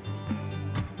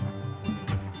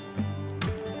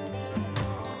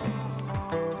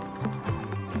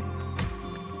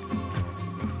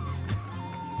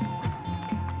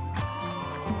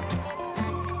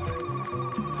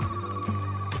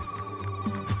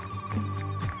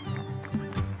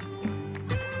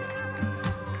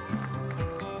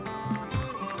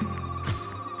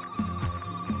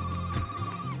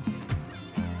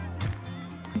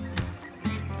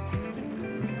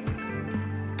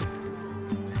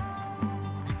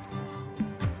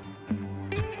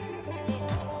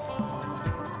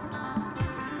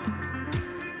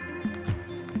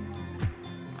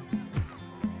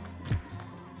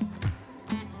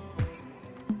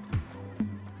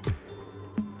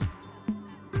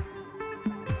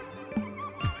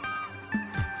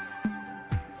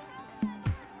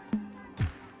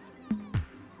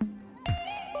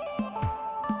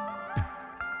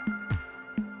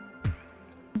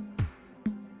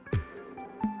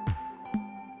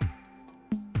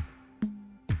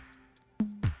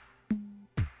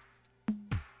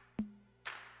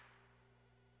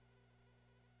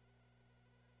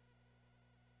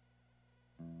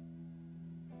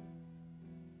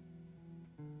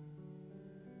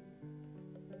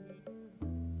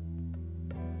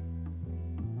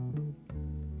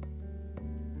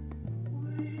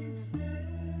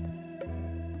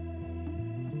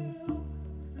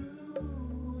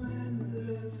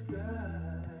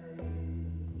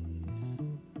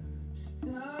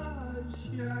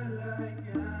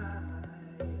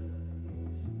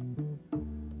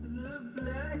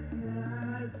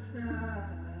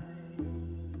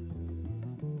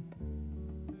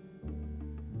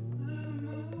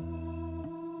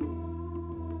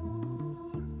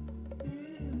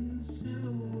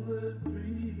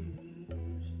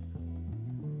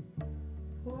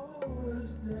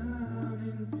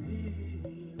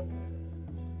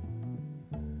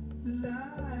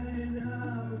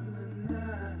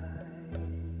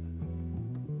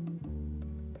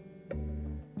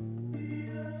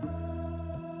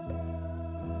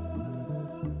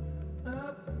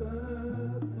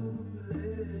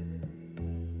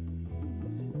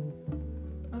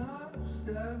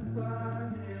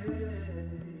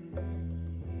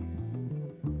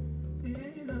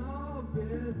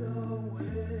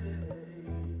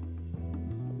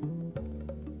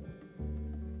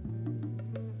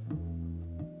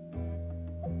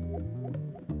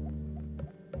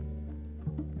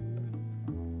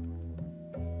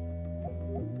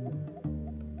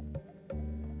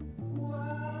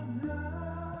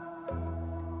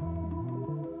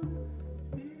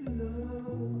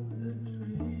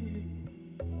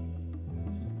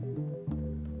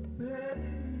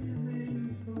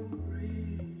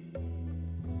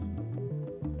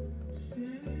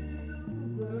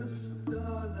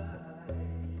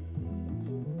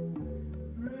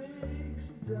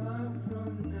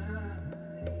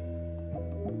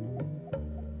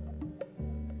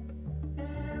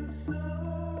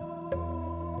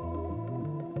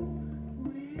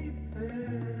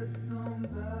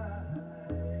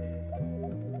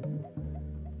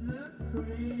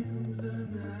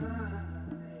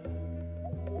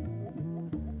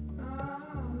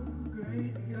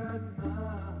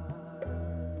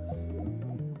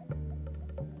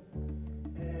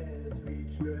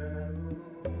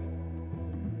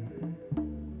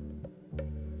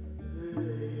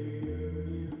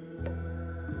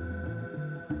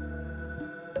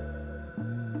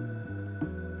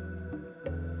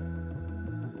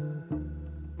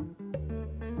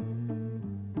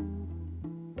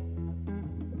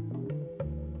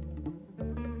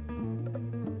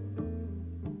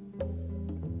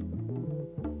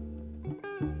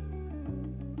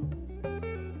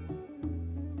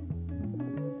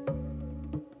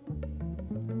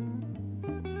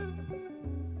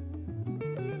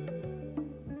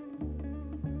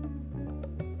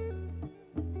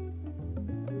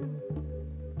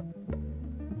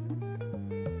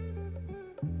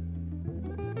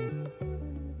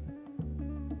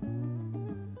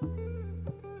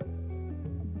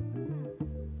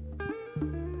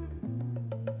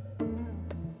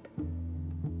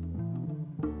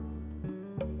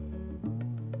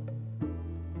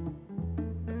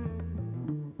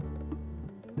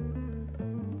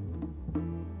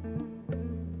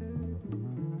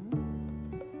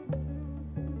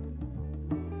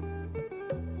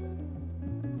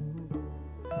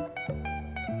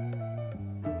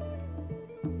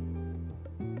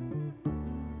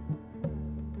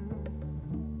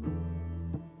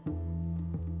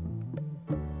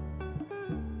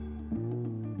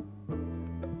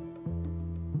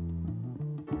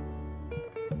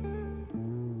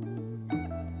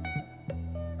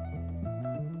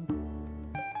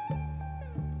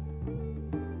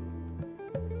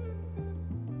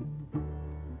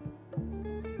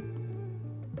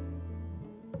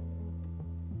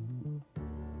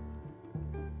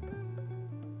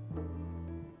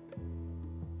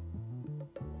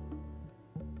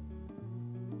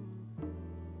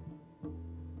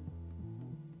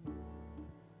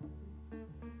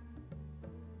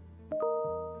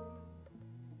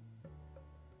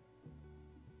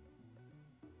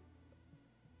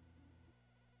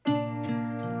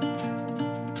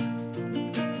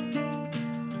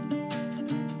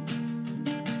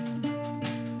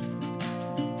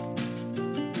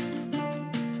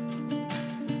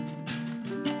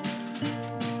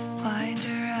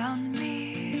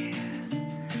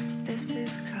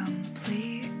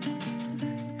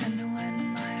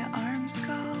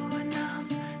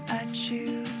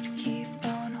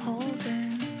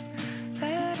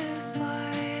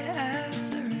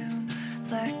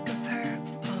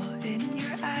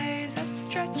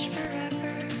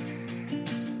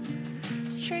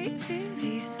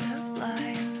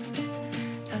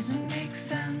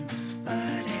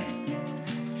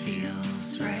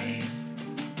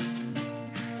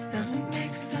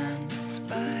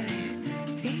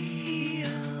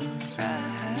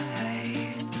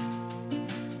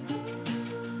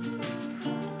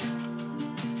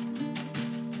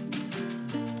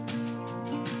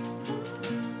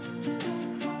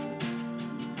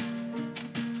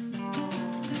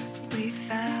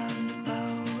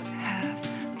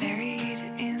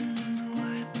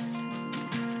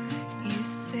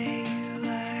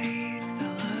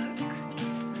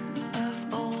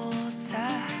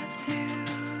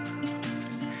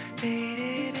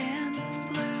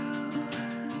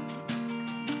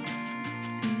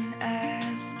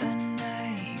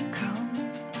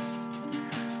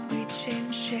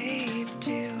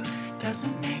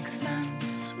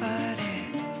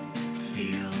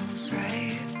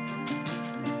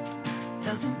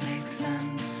 Doesn't make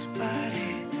sense, but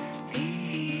it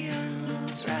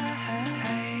feels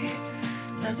right.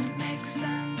 Doesn't make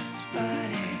sense,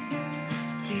 but it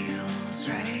feels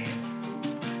right.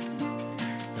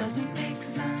 Doesn't make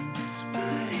sense,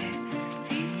 but it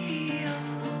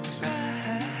feels right.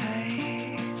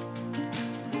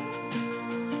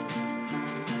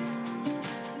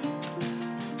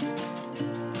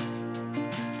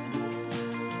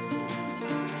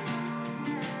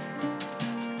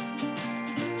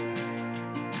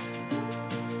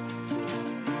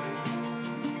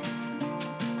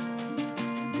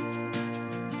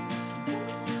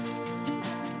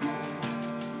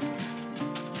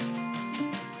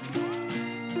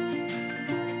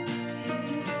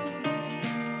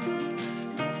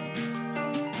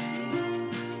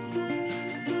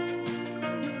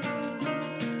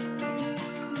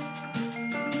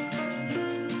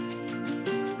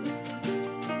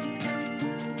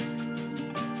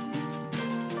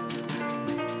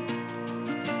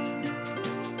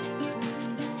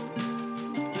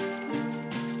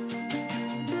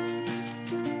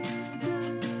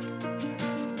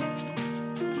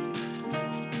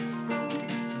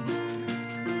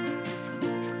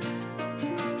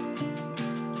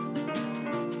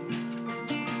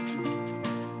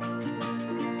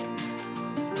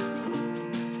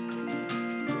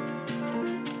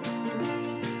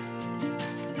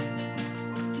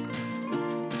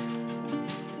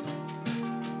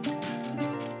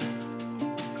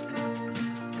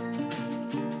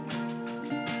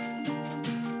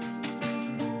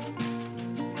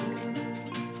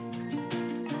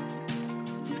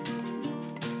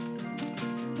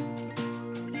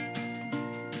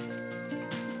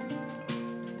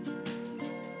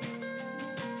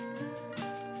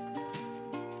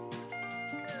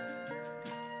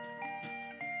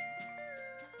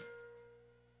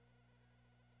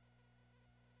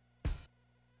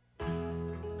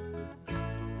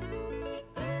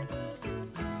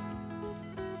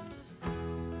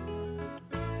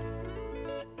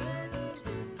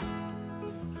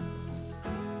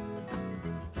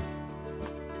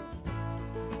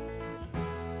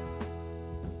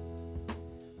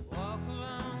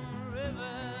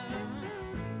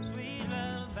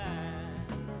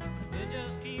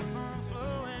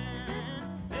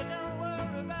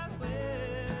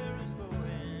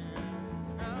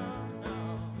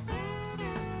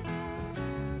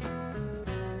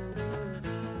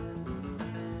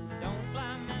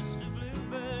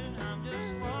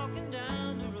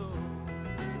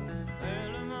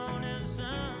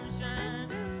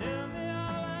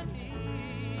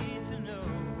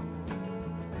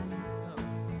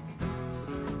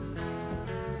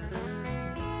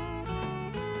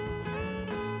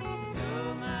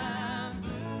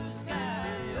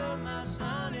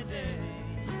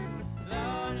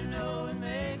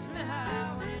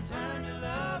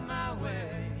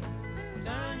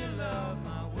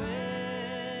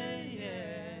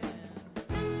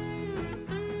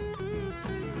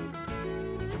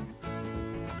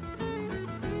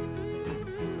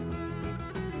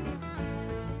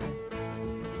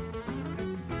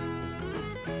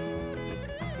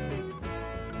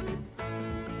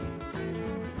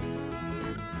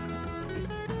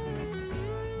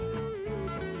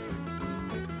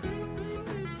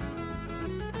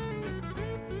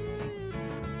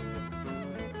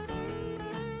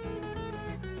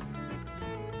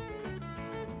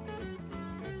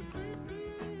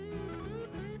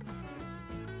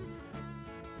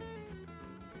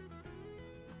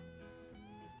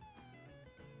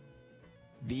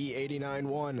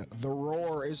 V89.1 The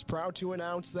Roar is proud to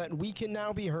announce that we can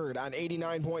now be heard on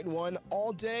 89.1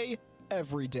 all day,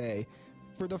 every day,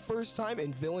 for the first time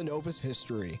in Villanova's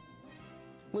history.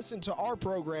 Listen to our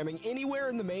programming anywhere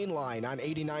in the main line on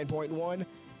 89.1,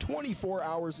 24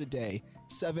 hours a day,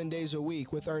 7 days a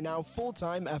week with our now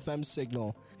full-time FM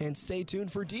signal. And stay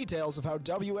tuned for details of how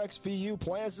WXVU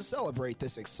plans to celebrate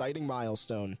this exciting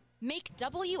milestone. Make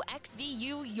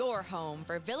WXVU your home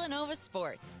for Villanova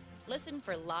sports. Listen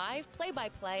for live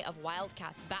play-by-play of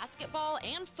Wildcats basketball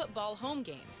and football home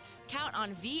games. Count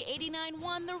on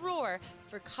V89.1 The Roar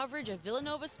for coverage of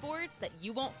Villanova sports that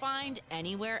you won't find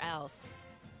anywhere else.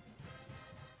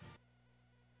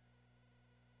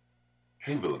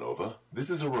 Hey Villanova, this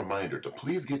is a reminder to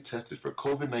please get tested for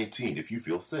COVID-19 if you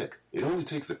feel sick. It only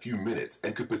takes a few minutes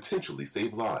and could potentially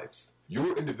save lives.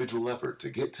 Your individual effort to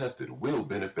get tested will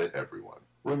benefit everyone.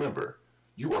 Remember,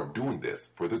 you are doing this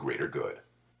for the greater good.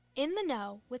 In the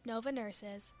Know with Nova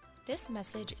Nurses. This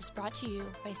message is brought to you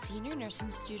by senior nursing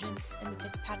students in the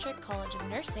Fitzpatrick College of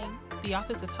Nursing, the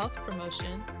Office of Health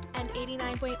Promotion, and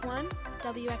 89.1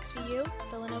 WXVU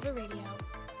Villanova Radio.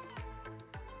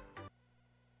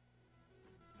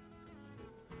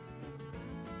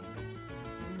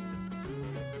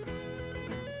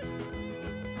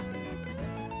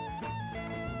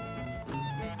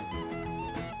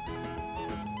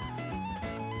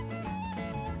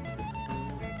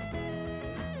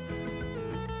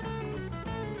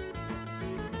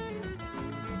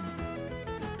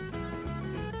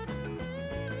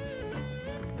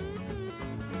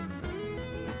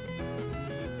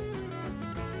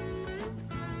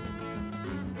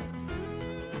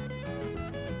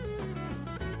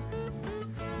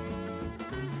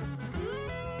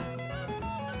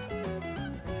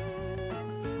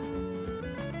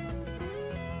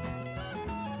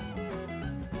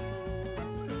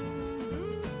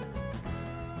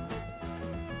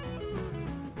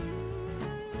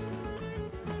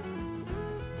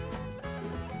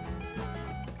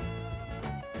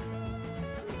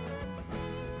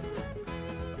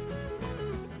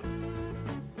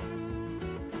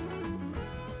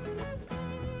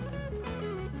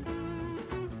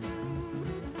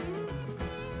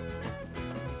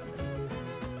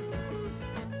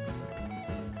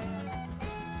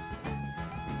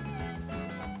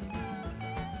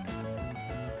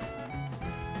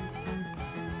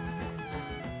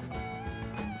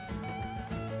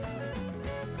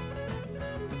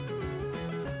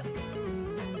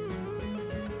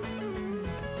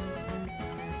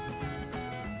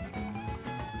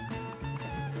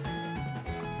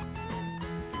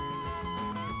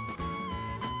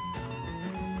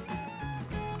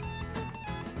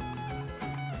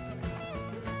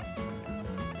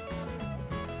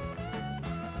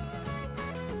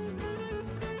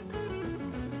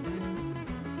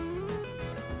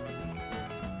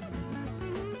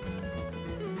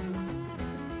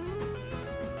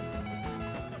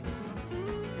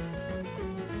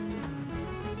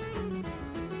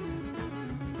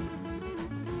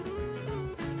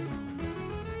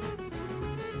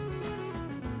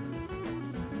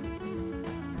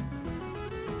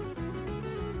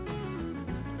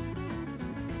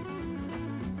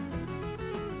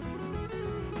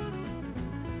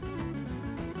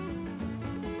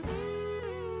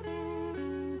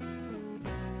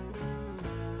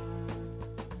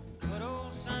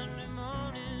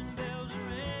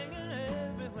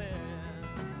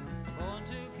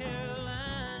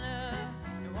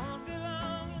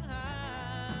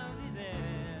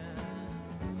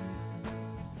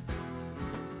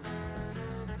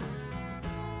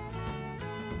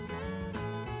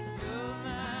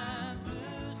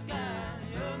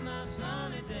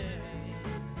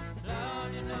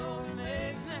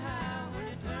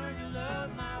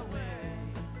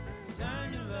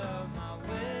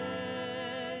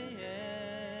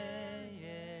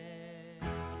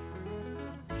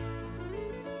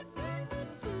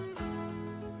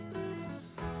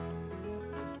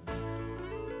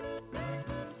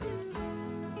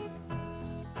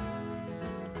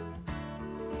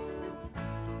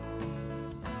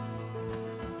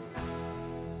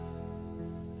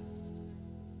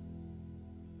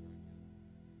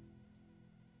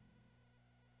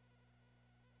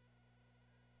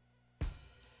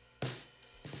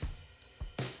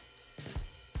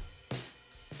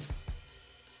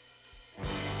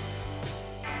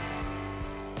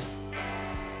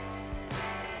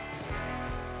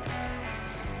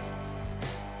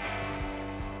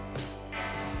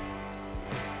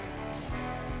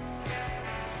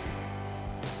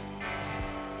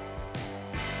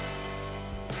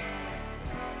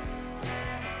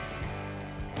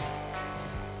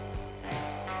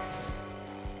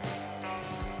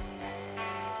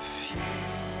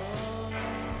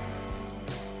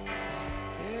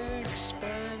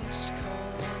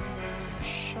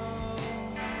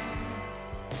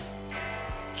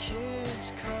 kids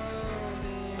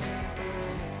cutting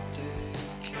birthday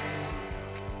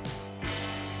cake.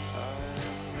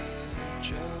 I'm the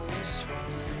jealous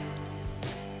one.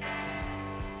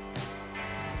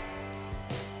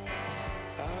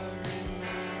 I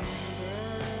remember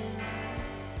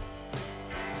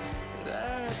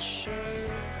that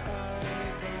shirt I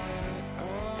got a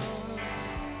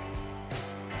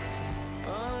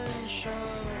bunch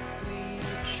of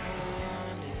bleach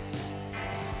on it.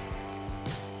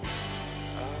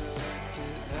 I liked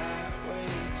it that way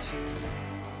too.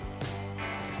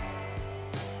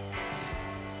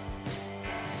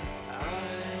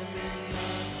 I'm an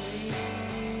ugly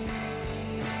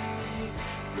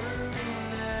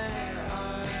brunette. I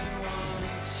want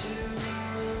to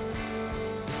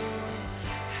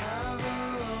have a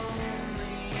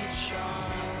lonely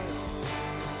child.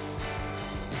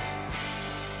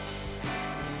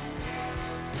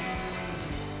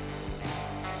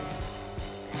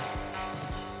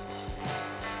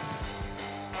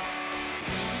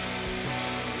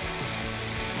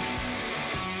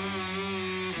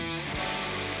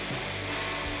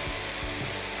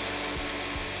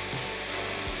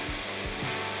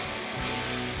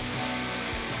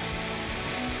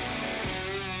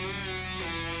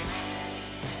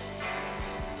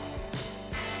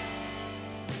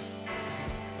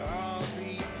 I'll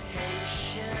be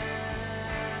patient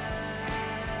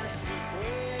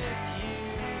with you,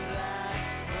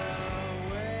 that's the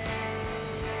way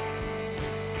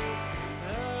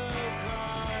the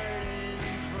garden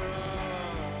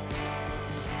grows,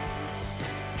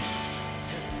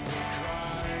 and the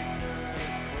gardener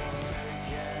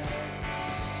forgets.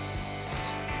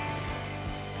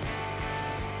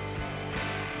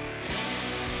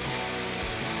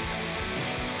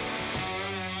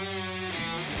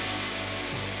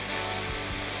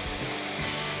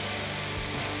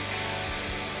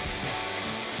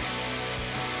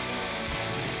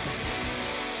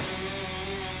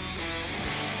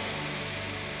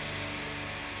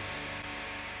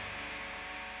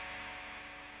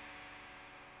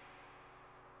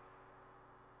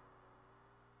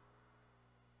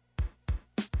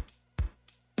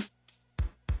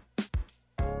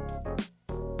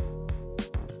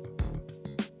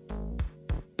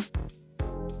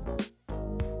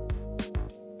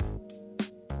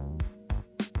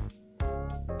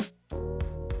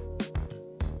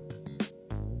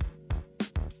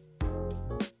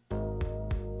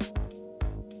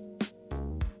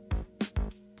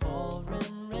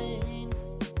 Pouring rain,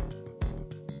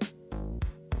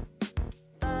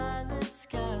 violet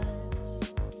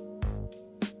skies.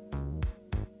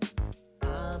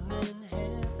 I'm in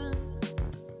heaven,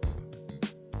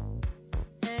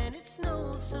 and it's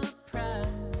no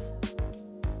surprise.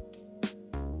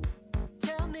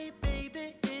 Tell me,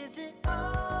 baby, is it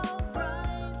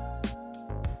alright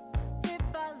if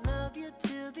I love you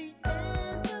till the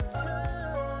end of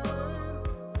time?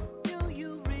 Do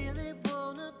you really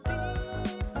wanna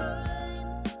be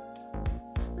mine?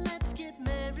 Let's get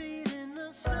married in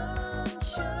the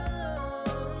sunshine.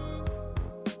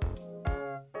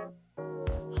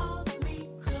 Hold me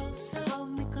closer,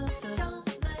 don't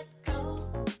let go.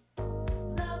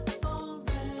 Love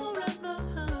forever,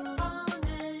 on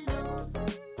and on.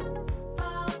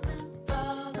 Falling,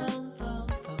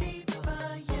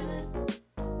 deeper yet.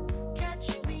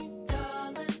 Catch me,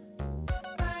 darling,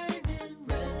 burning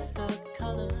red's the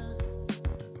color,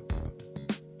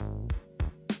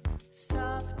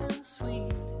 soft and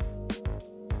sweet.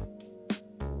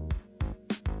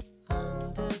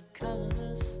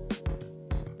 Undercolors,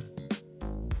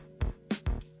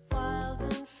 wild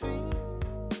and free.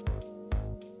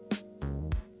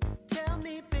 Tell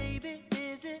me, baby,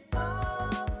 is it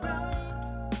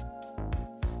alright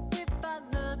if I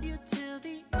love you till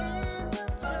the end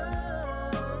of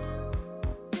time?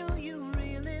 Do you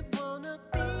really wanna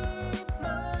be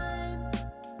mine?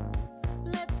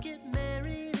 Let's get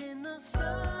married in the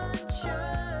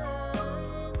sunshine.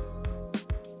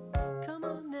 Come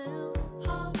on now,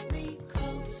 hold me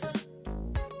closer.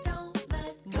 Don't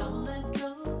let go.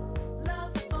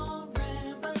 Love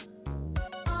forever,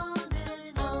 on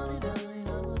and on and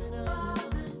on and on and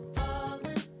on.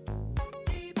 Falling,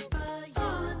 deeper,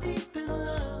 you're deep in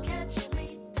love. Catch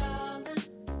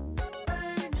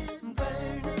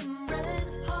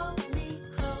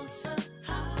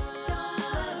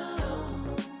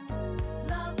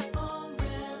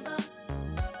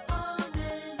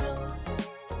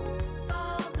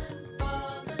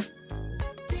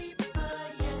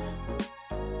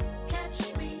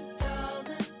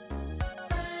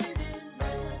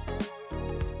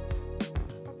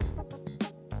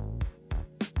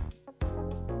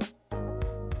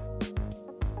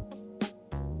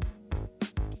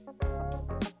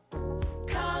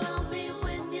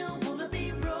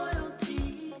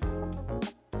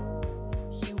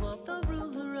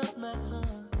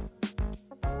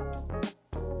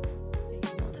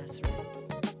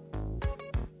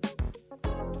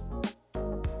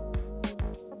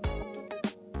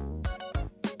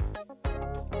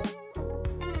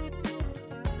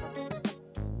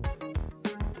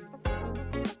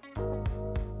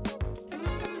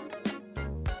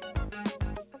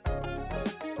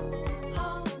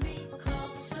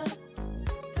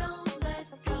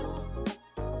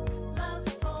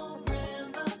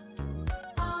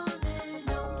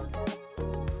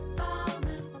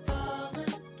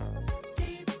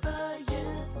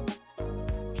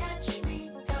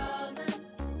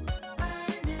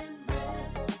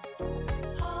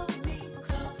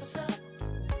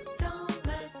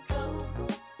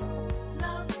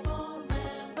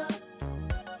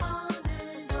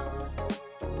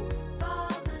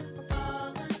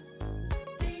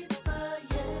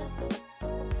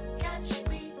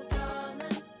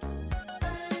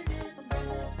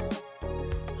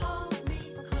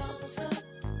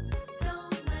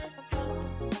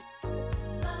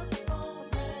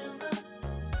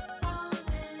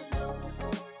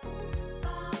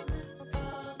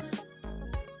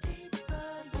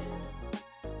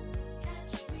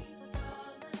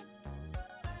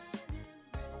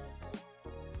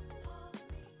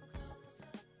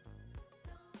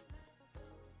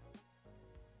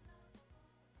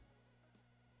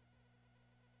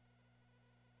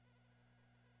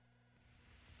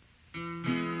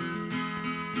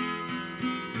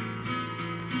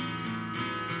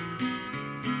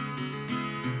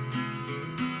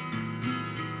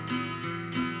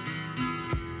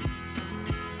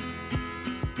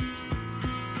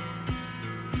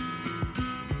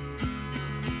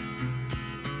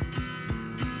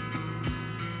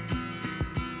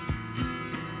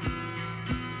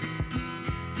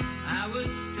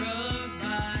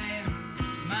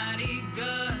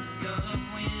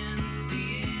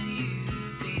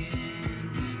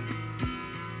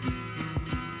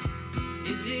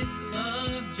Is this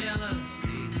love,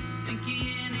 jealousy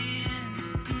sinking in?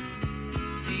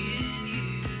 Seeing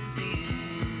you,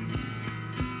 seeing him.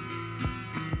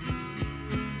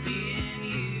 Seeing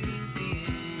you,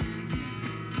 seeing him.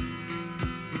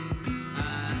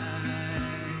 I'm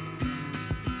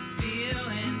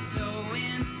feeling so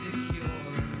insecure.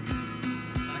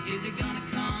 Like, is it gonna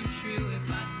come true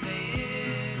if I say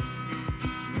it?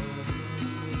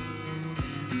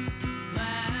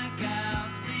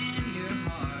 Blackouts in your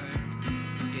heart.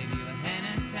 Give you a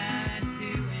henna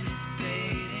tattoo and it's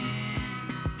fading.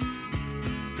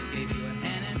 Give you a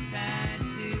henna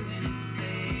tattoo and it's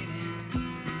fading.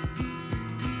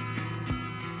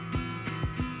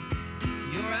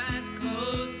 Your eyes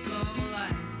close slow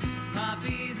like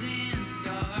poppies in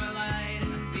starlight. I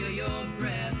feel your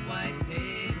breath, white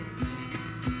paper thin.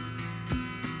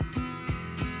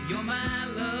 You're my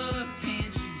love,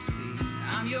 can't you see?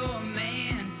 I'm your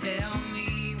man, tell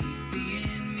me when you're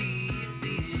seeing me, you're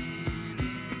seeing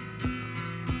it.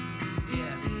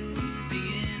 Yeah, when you're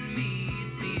seeing me, you're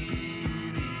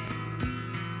seeing it.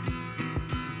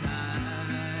 'Cause I'm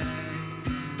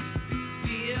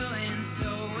feeling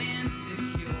so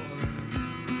insecure.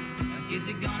 Like, is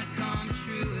it gonna come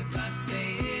true if I say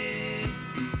it?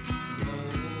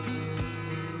 Rolling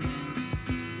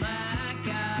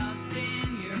blackouts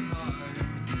in your heart.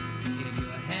 Give you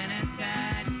a henna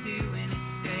tattoo and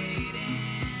it's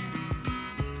fading.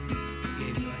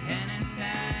 Give you a henna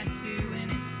tattoo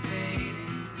and it's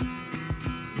fading.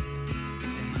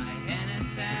 And my henna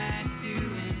tattoo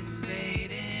and it's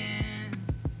fading.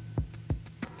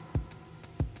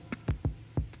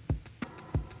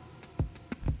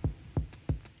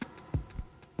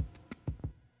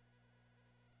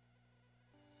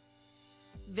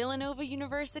 Villanova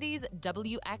University's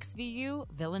WXVU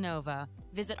Villanova.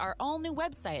 Visit our all-new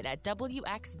website at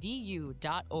wxvu.org.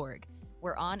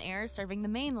 We're on air serving the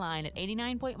main line at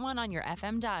 89.1 on your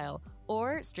FM dial,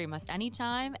 or stream us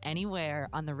anytime, anywhere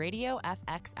on the Radio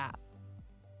FX app.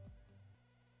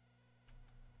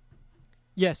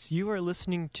 Yes, you are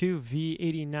listening to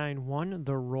V89.1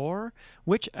 The Roar,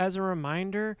 which, as a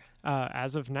reminder,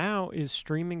 as of now, is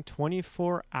streaming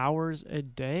 24 hours a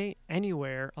day,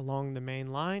 anywhere along the main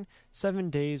line, 7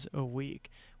 days a week.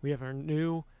 We have our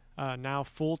new, now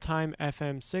full-time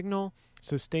FM signal,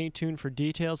 so stay tuned for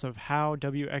details of how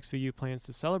WXVU plans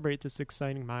to celebrate this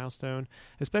exciting milestone,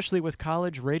 especially with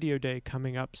College Radio Day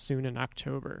coming up soon in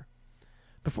October.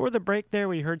 Before the break there,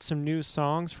 we heard some new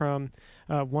songs from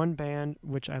one band,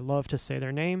 which I love to say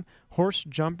their name, Horse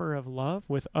Jumper of Love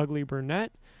with Ugly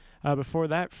Brunette. Before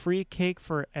that, Free Cake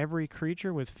for Every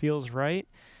Creature with Feels Right.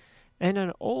 And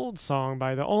an old song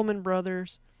by the Allman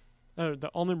Brothers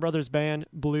band,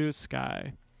 Blue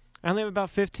Sky. I only have about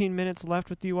 15 minutes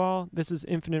left with you all. This is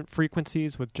Infinite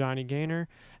Frequencies with Johnny Gaynor.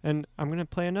 And I'm going to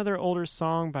play another older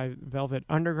song by Velvet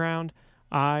Underground,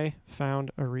 I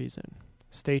Found a Reason.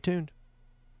 Stay tuned.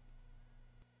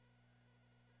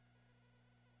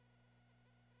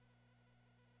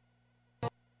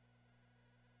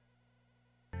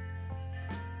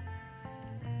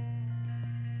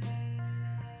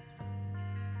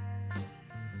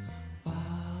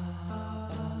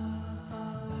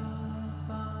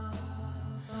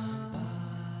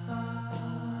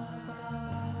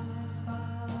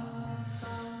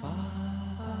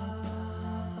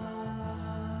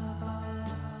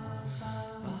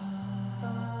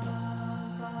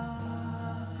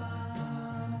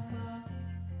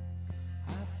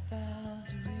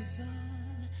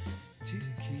 To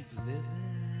keep living.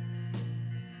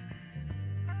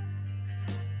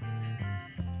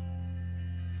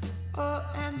 Oh,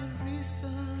 and the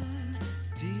reason,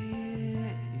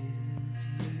 dear, is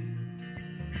you.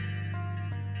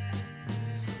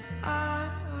 I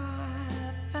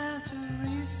found a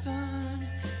reason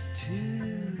to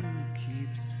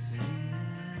keep singing.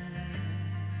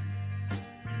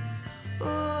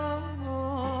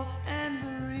 Oh, and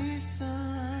the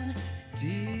reason,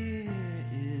 dear,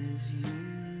 is you.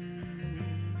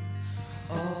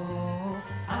 Oh,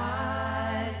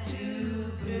 I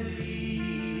do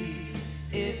believe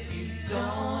if you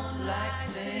don't like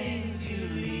things, you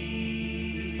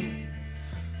leave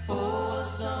for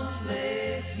some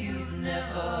place you've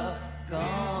never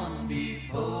gone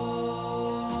before.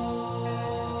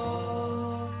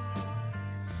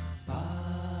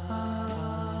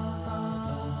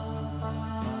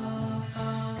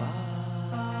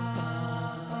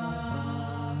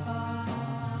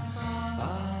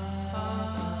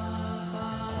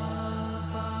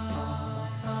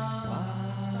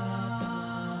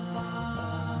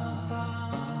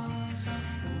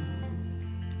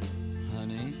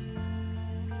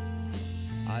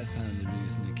 and the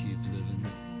reason to keep living.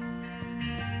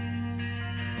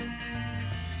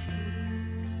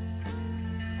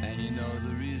 And you know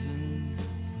the reason,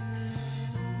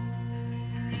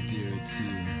 dear, it's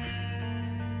you.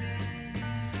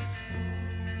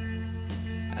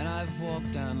 And I've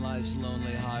walked down life's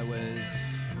lonely highways,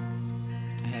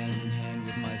 hand in hand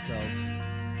with myself.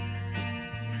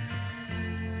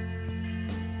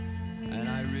 And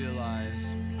I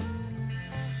realize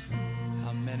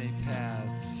how many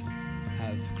paths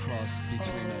have crossed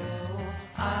between us.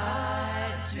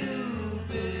 I do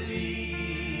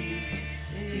believe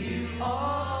you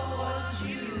are what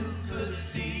you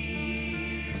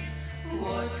perceive.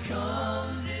 What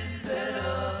comes is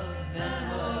better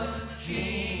than what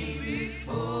came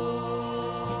before.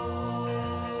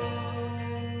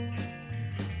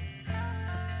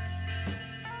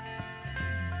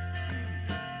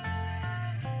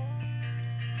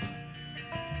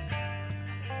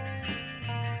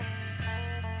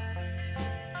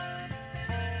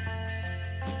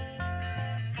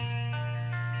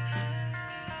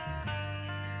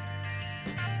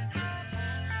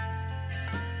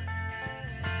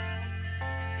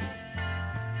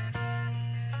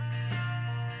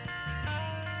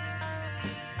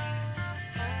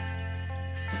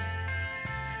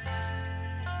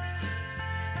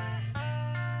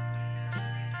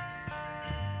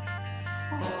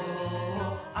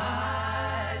 Oh,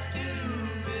 I do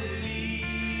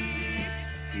believe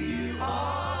you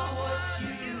are what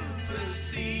you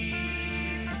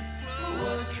perceive.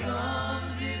 What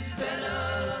comes is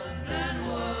better than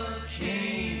what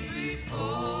came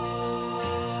before.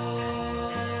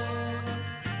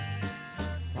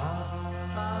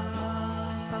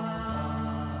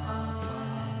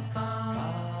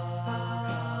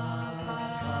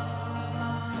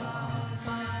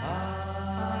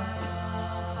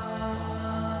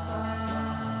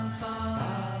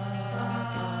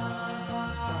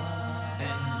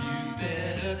 And you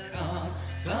better come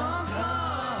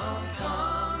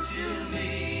to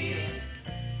me.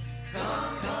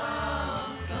 Come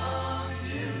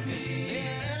to me.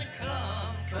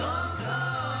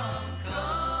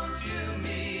 Come to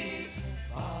me.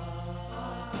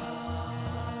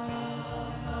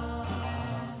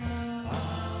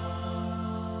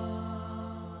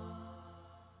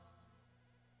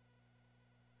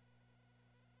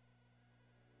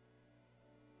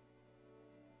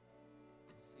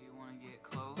 So you wanna get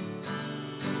close?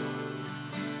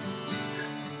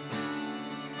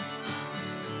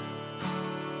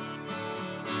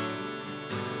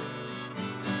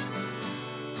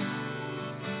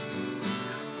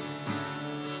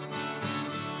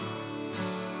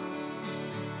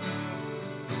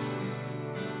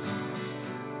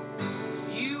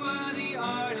 If you were the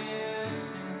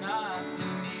artist and not the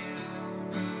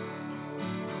muse,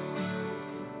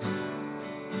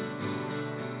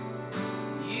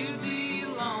 you'd be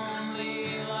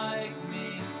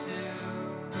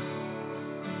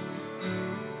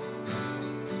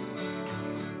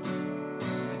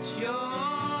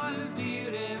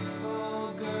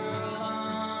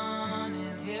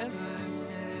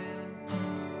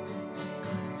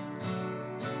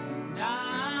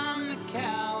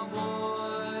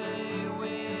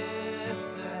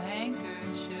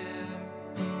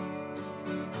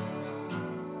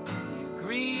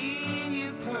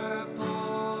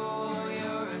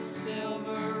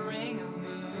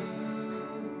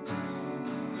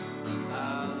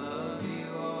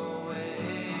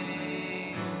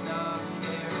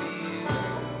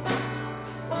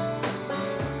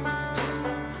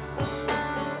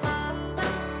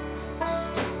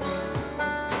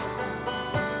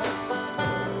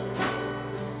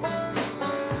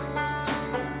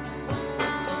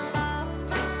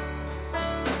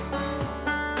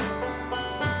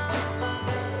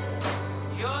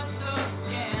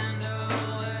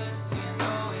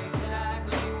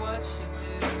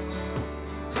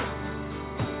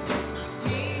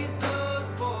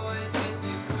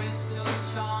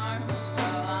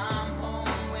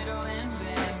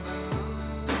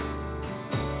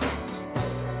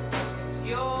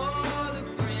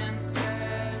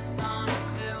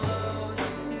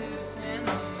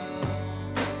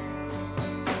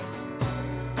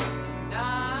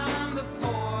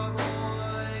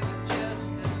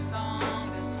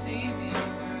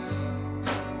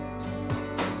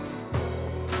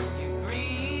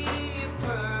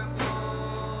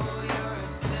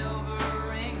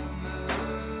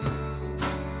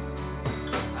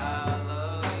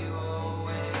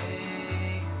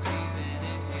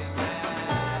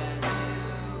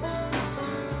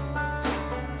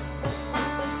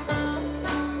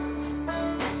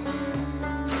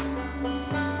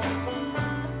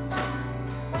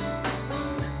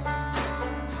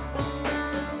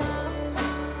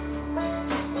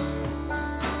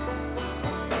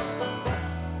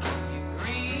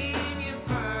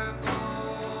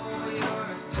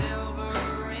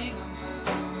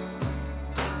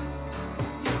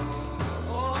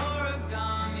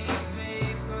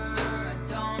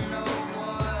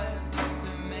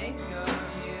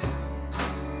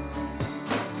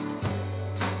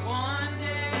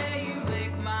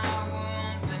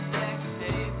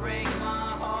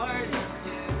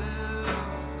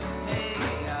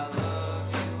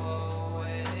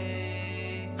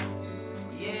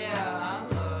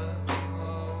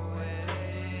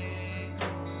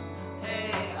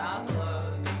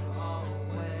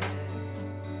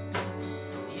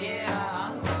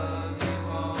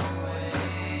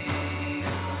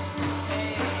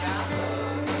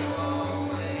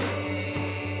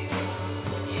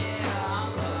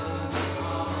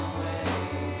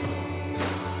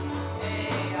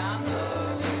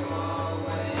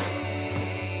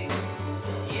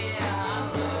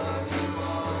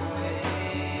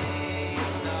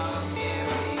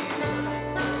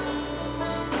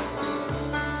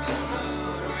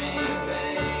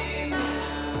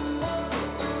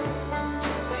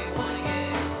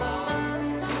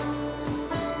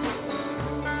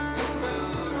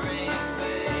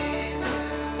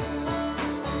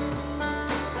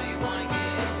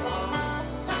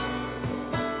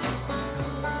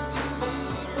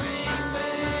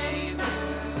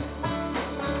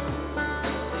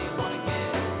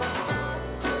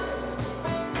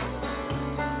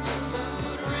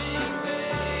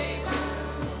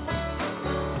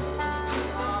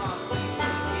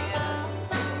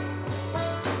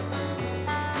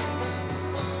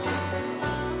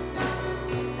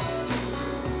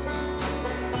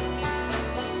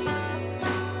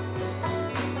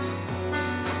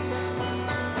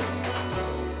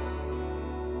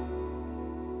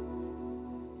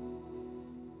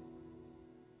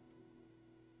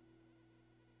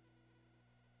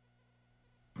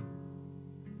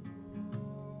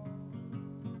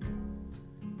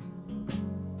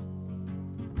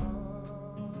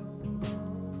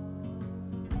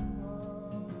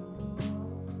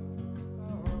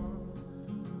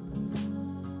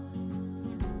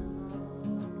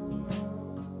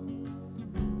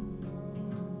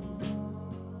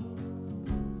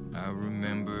I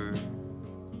remember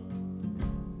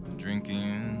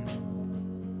drinking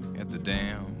at the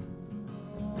dam.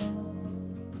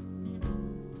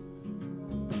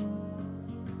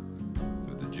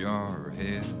 With a jar of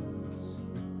heads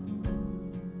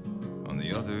on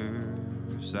the other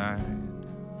side.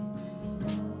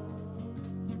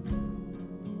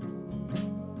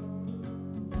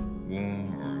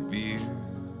 Warm beer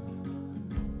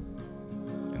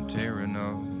and tearing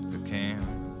up the cans.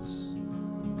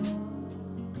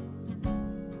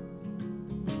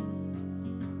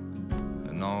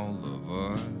 And all of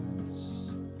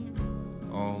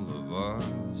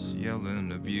us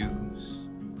yelling abuse.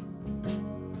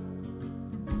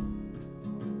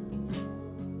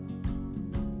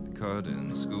 Cut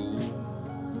in school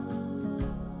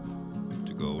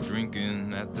to go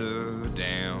drinking at the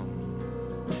dam.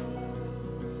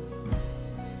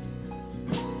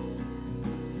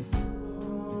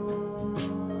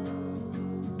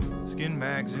 Skin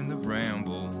bags in the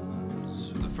brambles.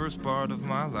 For the first part of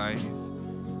my life,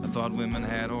 I thought women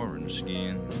had orange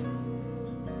skin.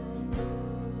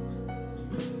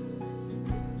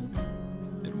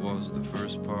 It was the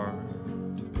first part.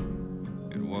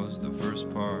 It was the first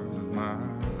part of my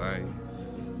life.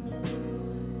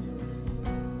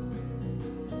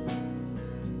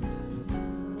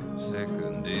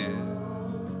 Second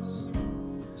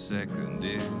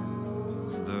is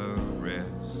the rest.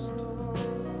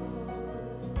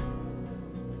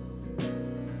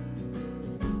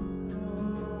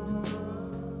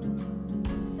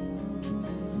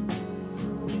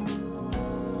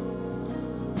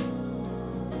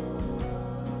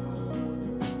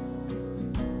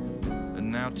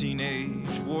 And now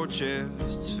teenage war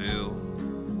chests fill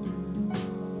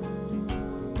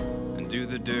and do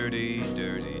the dirty,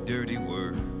 dirty, dirty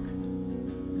work.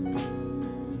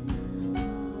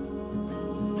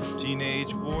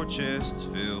 Teenage war chests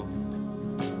fill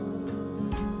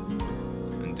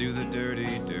and do the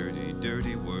dirty, dirty,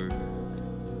 dirty work.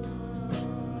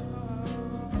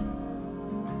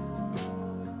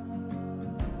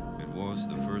 It was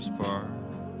the first part.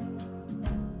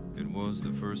 It was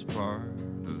the first part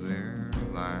of their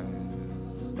lives.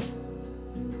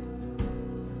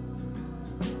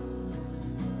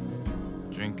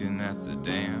 Drinking at the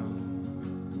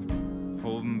dam,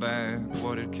 holding back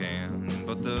what it can,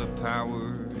 but the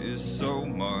power is so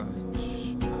much.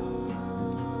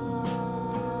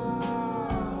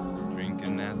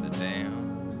 Drinking at the dam,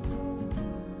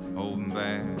 holding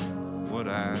back what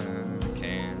I